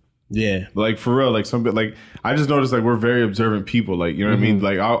observant. Yeah, like for real, like some bit, like I just noticed like we're very observant people. Like you know what I mean.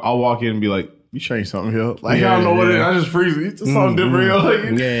 Like I'll walk in and be like, "You changed something here." Like I don't know what it is. I just freeze it. It's just something different. Like,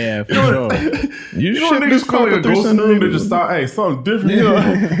 for sure. You know niggas feel like a ghost in the room. They just thought, "Hey, something different." You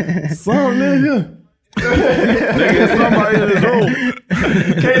know, something in here. Nigga, somebody in this room.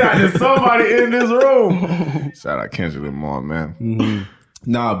 K-Dot, there's somebody in this room. Shout out Kendrick Lamar, man. Mm-hmm.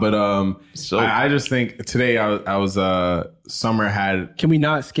 Nah, but I just think today I was Summer had. Can we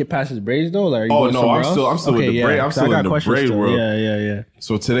not skip past his braids though? Like, I'm still with the braid. I'm still in the braid world. Yeah.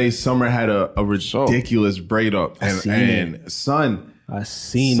 So today Summer had a ridiculous braid up, and son, I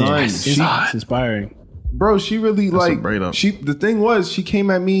seen it. It's inspiring, bro. She really like braid up. The thing was, she came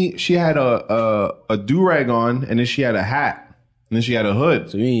at me. She had a do-rag on, and then she had a hat, and then she had a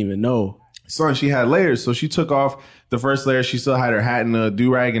hood. So you didn't even know. Son, she had layers. So she took off the first layer. She still had her hat and a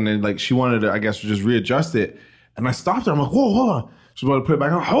do-rag. And then like she wanted to, I guess, just readjust it. And I stopped her. I'm like, whoa, hold on. She wanted to put it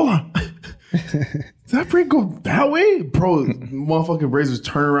back on. Hold on. Did that braid go that way? Bro, motherfucking braids was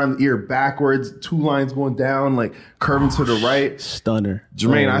turning around the ear backwards. 2 lines going down, like curving to the right. Stunner.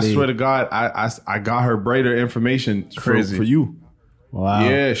 Jermaine, I swear to God, I got her braider information for you. Wow.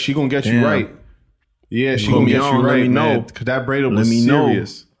 Yeah, she gonna get you right. Yeah, she gonna get you right, let me know. Because that braider was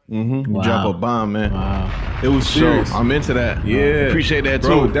serious. Mm-hmm. Wow. Drop a bomb, man. Wow. It was serious. So, I'm into that. Yeah. Appreciate that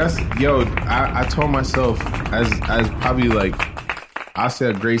bro, too. That's I told myself as probably like I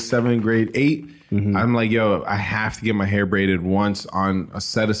said grade 7, grade 8. Mm-hmm. I'm like, I have to get my hair braided once on a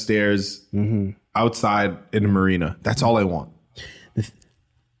set of stairs outside in the marina. That's all I want.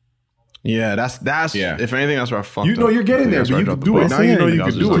 Yeah, that's if anything, that's where I fucked up. You know you're getting there, but you can do it. Now you know you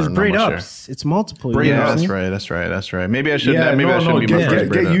can do it. Braid ups. It's multiple. Yeah, that's right. Maybe I shouldn't. Maybe I shouldn't be my first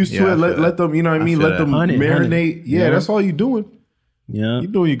braid up. Get used to it. Let them, you know what I mean? Let them marinate. Yeah, that's all you're doing. Yeah.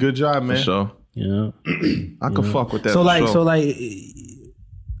 You're doing a good job, man. For sure. Yeah. I could fuck with that. So like what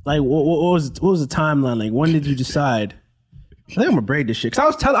was the timeline? Like when did you decide I think I'm gonna braid this shit.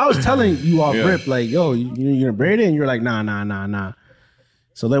 Cause I was telling you off rip, like, yo, you're gonna braid it, and you're like, nah.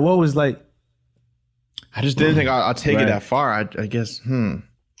 So like, what was like? I just didn't think I'll take it that far. I guess.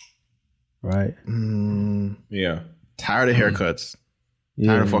 Right. Yeah. Tired of haircuts.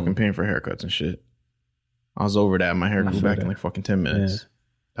 Tired of fucking paying for haircuts and shit. I was over that. My hair grew back in like fucking 10 minutes.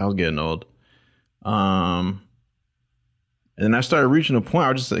 I was getting old. And then I started reaching a point.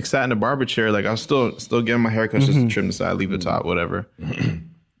 I was just like sat in the barber chair. Like I was still getting my haircuts, just trim the side, leave the top, whatever.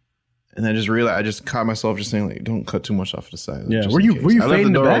 And I just realized, I just caught myself just saying like, don't cut too much off the side. Yeah. Were you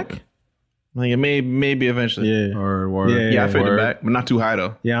fading the back? Open. Like maybe eventually. Yeah. Or I fade the back, but not too high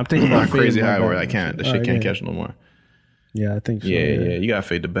though. Yeah, I'm thinking about not crazy fading high back. where I can't. The shit can't catch no more. Yeah, I think so. Yeah. You gotta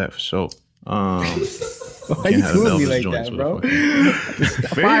fade the back for sure. Why you doing me like that, bro?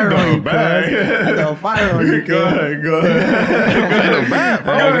 Fire on your back. I got fire on you. Go ahead. Fade the back,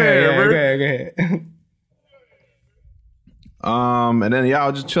 bro. Go ahead. And then I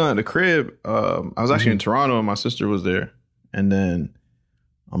was just chilling at the crib. I was actually in Toronto and my sister was there. And then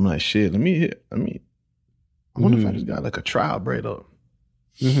I'm like, shit, I wonder if I just got like a trial braid up.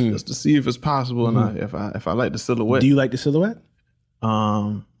 Just to see if it's possible or not. If I like the silhouette. Do you like the silhouette?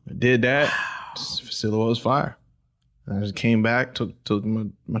 I did that. Silhouette was fire. I just came back, took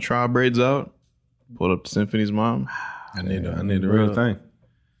my trial braids out, pulled up to Symphony's mom. I need the real thing.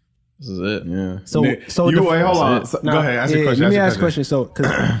 This is it. Yeah. So wait, hold on. Go ahead. Ask your question. Let me ask a question. So,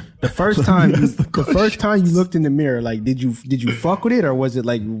 because the first time you looked in the mirror, like, did you fuck with it, or was it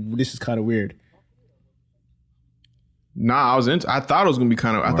like, this is kind of weird? Nah, I thought it was gonna be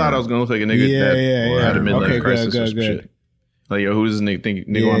kind of. I thought I was gonna look like a nigga that had a midlife crisis or some shit. Like, yo, who's this nigga? Think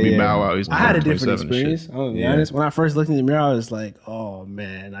nigga want to be Bow Wow? I had a different experience. I'm gonna be honest. When I first looked in the mirror, I was like, oh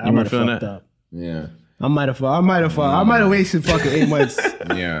man, I might have fucked up. Yeah. I might have wasted fucking 8 months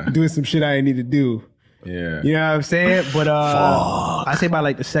doing some shit I didn't need to do. Yeah. You know what I'm saying? But I say by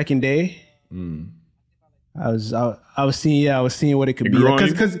like the second day, I was seeing what it could be.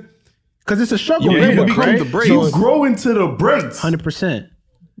 Because it's a struggle. You grow into the braids. 100%.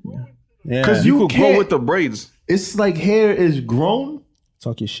 Yeah. Because you could grow with the braids. It's like hair is grown.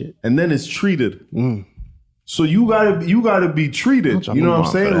 Talk your shit. And then it's treated. So you gotta be treated. You know what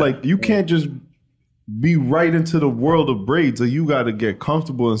I'm saying? Like you can't just be right into the world of braids. Or you gotta get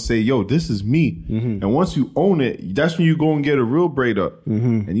comfortable and say, yo, this is me. And once you own it, that's when you go and get a real braid up.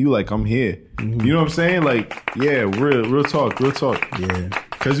 And you like, I'm here. You know what I'm saying? Like, yeah, real talk. Yeah.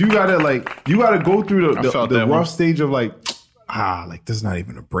 Cause you gotta go through the rough stage of like this is not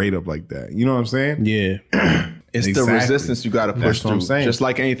even a braid up like that. You know what I'm saying? Yeah. It's the resistance you gotta push through. Just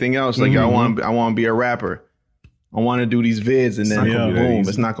like anything else. Like I want to be a rapper. I want to do these vids, and then boom,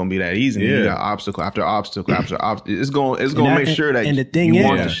 it's not gonna be that easy. You got obstacle after obstacle after obstacle. It's gonna make sure that you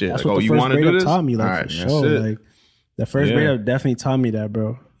want the shit. That's like, what the you first want to braid do up this? taught me, like, right, for sure. Like the first braid up definitely taught me that,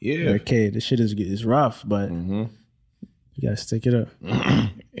 bro. Yeah. Like, okay, this shit is rough, but you gotta stick it up.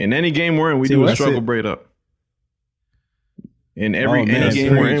 In any game we're in, we do a struggle braid up. In any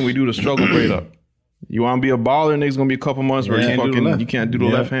game we're in, we do the struggle braid up. You want to be a baller, niggas gonna be a couple months where you can't do the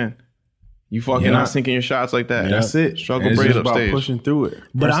left hand. You fucking not sinking your shots like that. That's it. Struggle braid up stage. Pushing through it.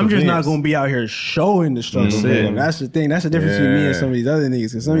 But I'm just not gonna be out here showing the struggle. That's the thing. That's the difference between me and some of these other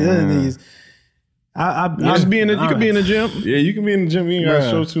niggas. Because some of these other niggas, you could be in the gym. Yeah, you can be in the gym. You ain't gotta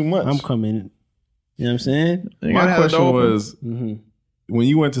show too much. I'm coming. You know what I'm saying? My question was, when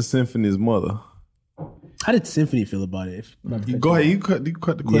you went to Symphony's mother, how did Symphony feel about it? Go ahead. You cut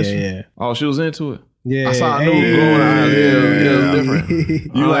the question. Yeah. Oh, she was into it. Yeah, I saw a new glowing eyes. Yeah, it was different.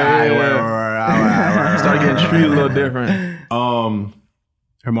 You like, I started getting treated a little different.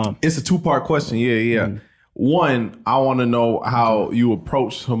 Her mom. It's a 2-part question. Yeah. One, I want to know how you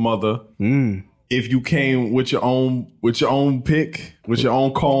approached her mother. If you came with your own pick, with your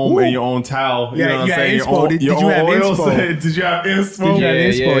own comb and your own towel. You know what I'm saying? Did you have inspo? Did you have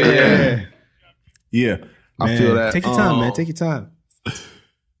inspo? Yeah. I feel that. Take your time, man. Take your time.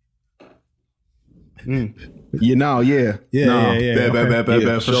 You know, yeah.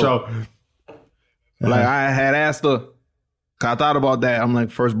 Bad, for sure. Like I had asked her, I thought about that. I'm like,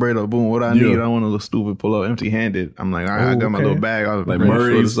 first braid up, boom. What I need? I want to look stupid, pull up empty handed. I'm like, all right, I got my little bag. I was like,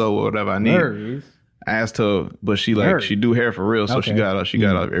 Murray's or whatever I need. I asked her, but she do hair for real, so she got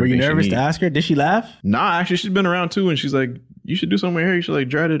everything. Were you nervous she to ask her? Did she laugh? Nah, actually, she's been around too, and she's like, you should do something with hair. You should like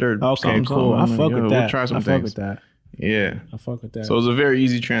dread it or something. Cool. I fuck with that. We'll try some things. Yeah, I fuck with that. So it was a very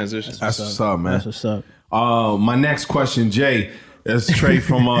easy transition. That's what's up, man. That's what's up. My next question, Jay, is Trey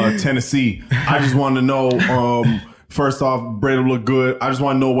from Tennessee. I just want to know, first off, braid look good. I just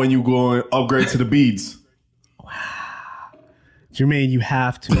want to know when you going to upgrade to the beads. Jermaine, you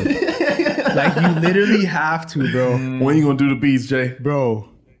have to. Like, you literally have to, bro. When you gonna do the beats, Jay? Bro.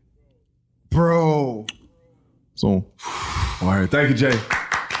 So, all right, thank you, Jay.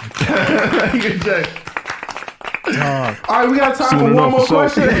 Thank you, Jay. All right, we got time for one more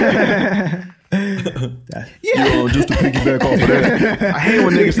question. just to piggyback off of that. I hate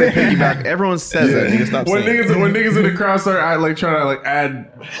when niggas say piggyback. Everyone says that. Niggas stop when saying niggas in the crowd start trying to like add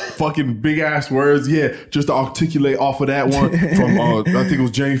fucking big ass words, just to articulate off of that one from I think it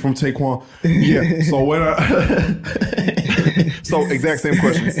was Jamie from Taekwon. Yeah. So when so exact same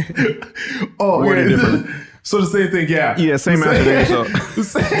questions. Worded different. So the same thing, yeah. Yeah, same answer. The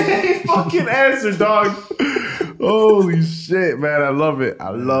same fucking answer, dog. Holy shit, man. I love it.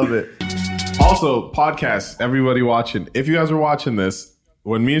 Also, podcasts, everybody watching. If you guys are watching this,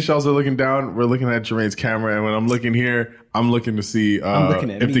 when me and Shells are looking down, we're looking at Jermaine's camera. And when I'm looking here, I'm looking to see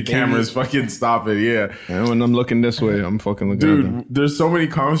if the camera's fucking stopping. Yeah. And when I'm looking this way, I'm fucking looking at them. Dude, there's so many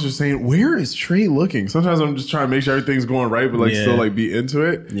comments just saying, where is Trey looking? Sometimes I'm just trying to make sure everything's going right, but still like be into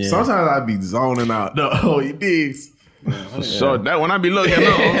it. Yeah. Sometimes I'd be zoning out. No, he digs. For sure. That when I be looking,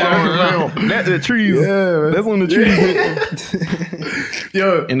 that's the trees. Yeah, that's when the trees hit.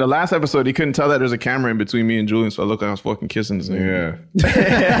 Yo, in the last episode, he couldn't tell that there's a camera in between me and Julian, so I looked like I was fucking kissing this nigga. Yeah.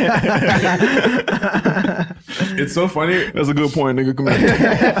 It's so funny. That's a good point, nigga. Come here.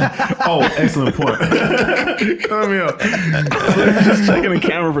 Excellent point. Come here. Just checking the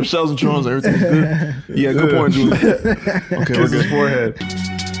camera for shells and drones. Everything's good. Yeah, good point, Julian. Okay, kiss his forehead.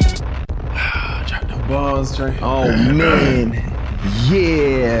 Bombs, Trey. Oh man,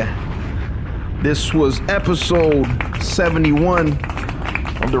 yeah. This was episode 71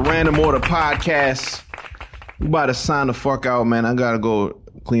 of the Random Order Podcast. We about to sign the fuck out, man. I gotta go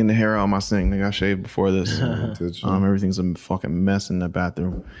clean the hair out of my sink. Nigga, I shaved before this. Everything's a fucking mess in the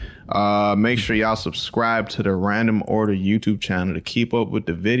bathroom. Make sure y'all subscribe to the Random Order YouTube channel to keep up with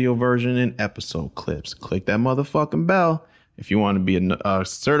the video version and episode clips. Click that motherfucking bell. If you want to be a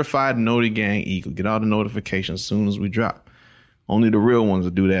certified Noti Gang Eagle, get all the notifications as soon as we drop. Only the real ones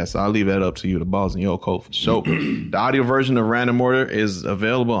will do that, so I'll leave that up to you, the balls in your coat for sure. The audio version of Random Order is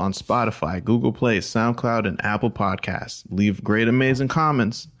available on Spotify, Google Play, SoundCloud, and Apple Podcasts. Leave great, amazing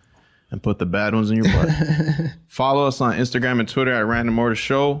comments and put the bad ones in your butt. Follow us on Instagram and Twitter at Random Order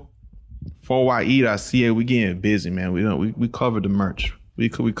Show. 4ye.ca. We getting busy, man. We covered the merch. We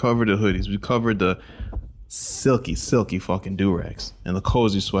covered the hoodies. We covered the silky fucking do-rags and the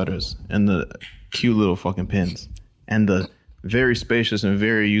cozy sweaters and the cute little fucking pins and the very spacious and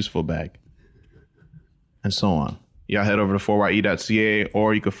very useful bag and so on. Y'all head over to 4ye.ca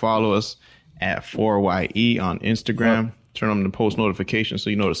or you can follow us at 4ye on Instagram. Turn on the post notifications so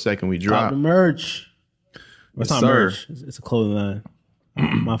you know the second we drop. The merch. It's not merch. It's a clothing line.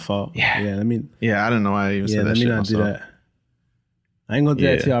 My fault. Yeah, I didn't know I even said that shit. Let me not do that. I ain't gonna do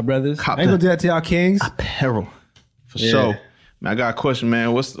that to y'all brothers. I ain't gonna do that to y'all kings. Apparel. For sure. Man, I got a question,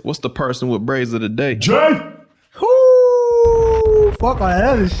 man. What's the person with braids of the day? Jay! Whoo! Fuck all that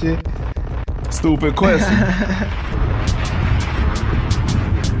other shit. Stupid question.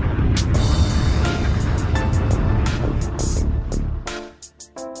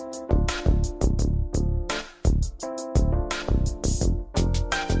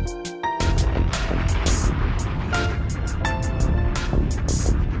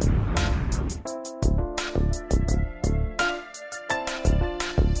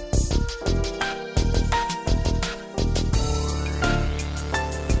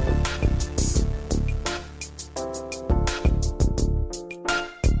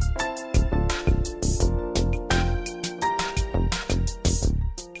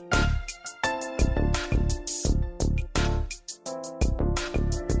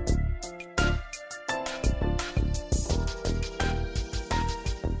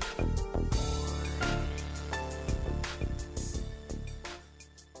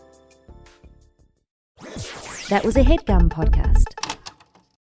 That was a HeadGum podcast.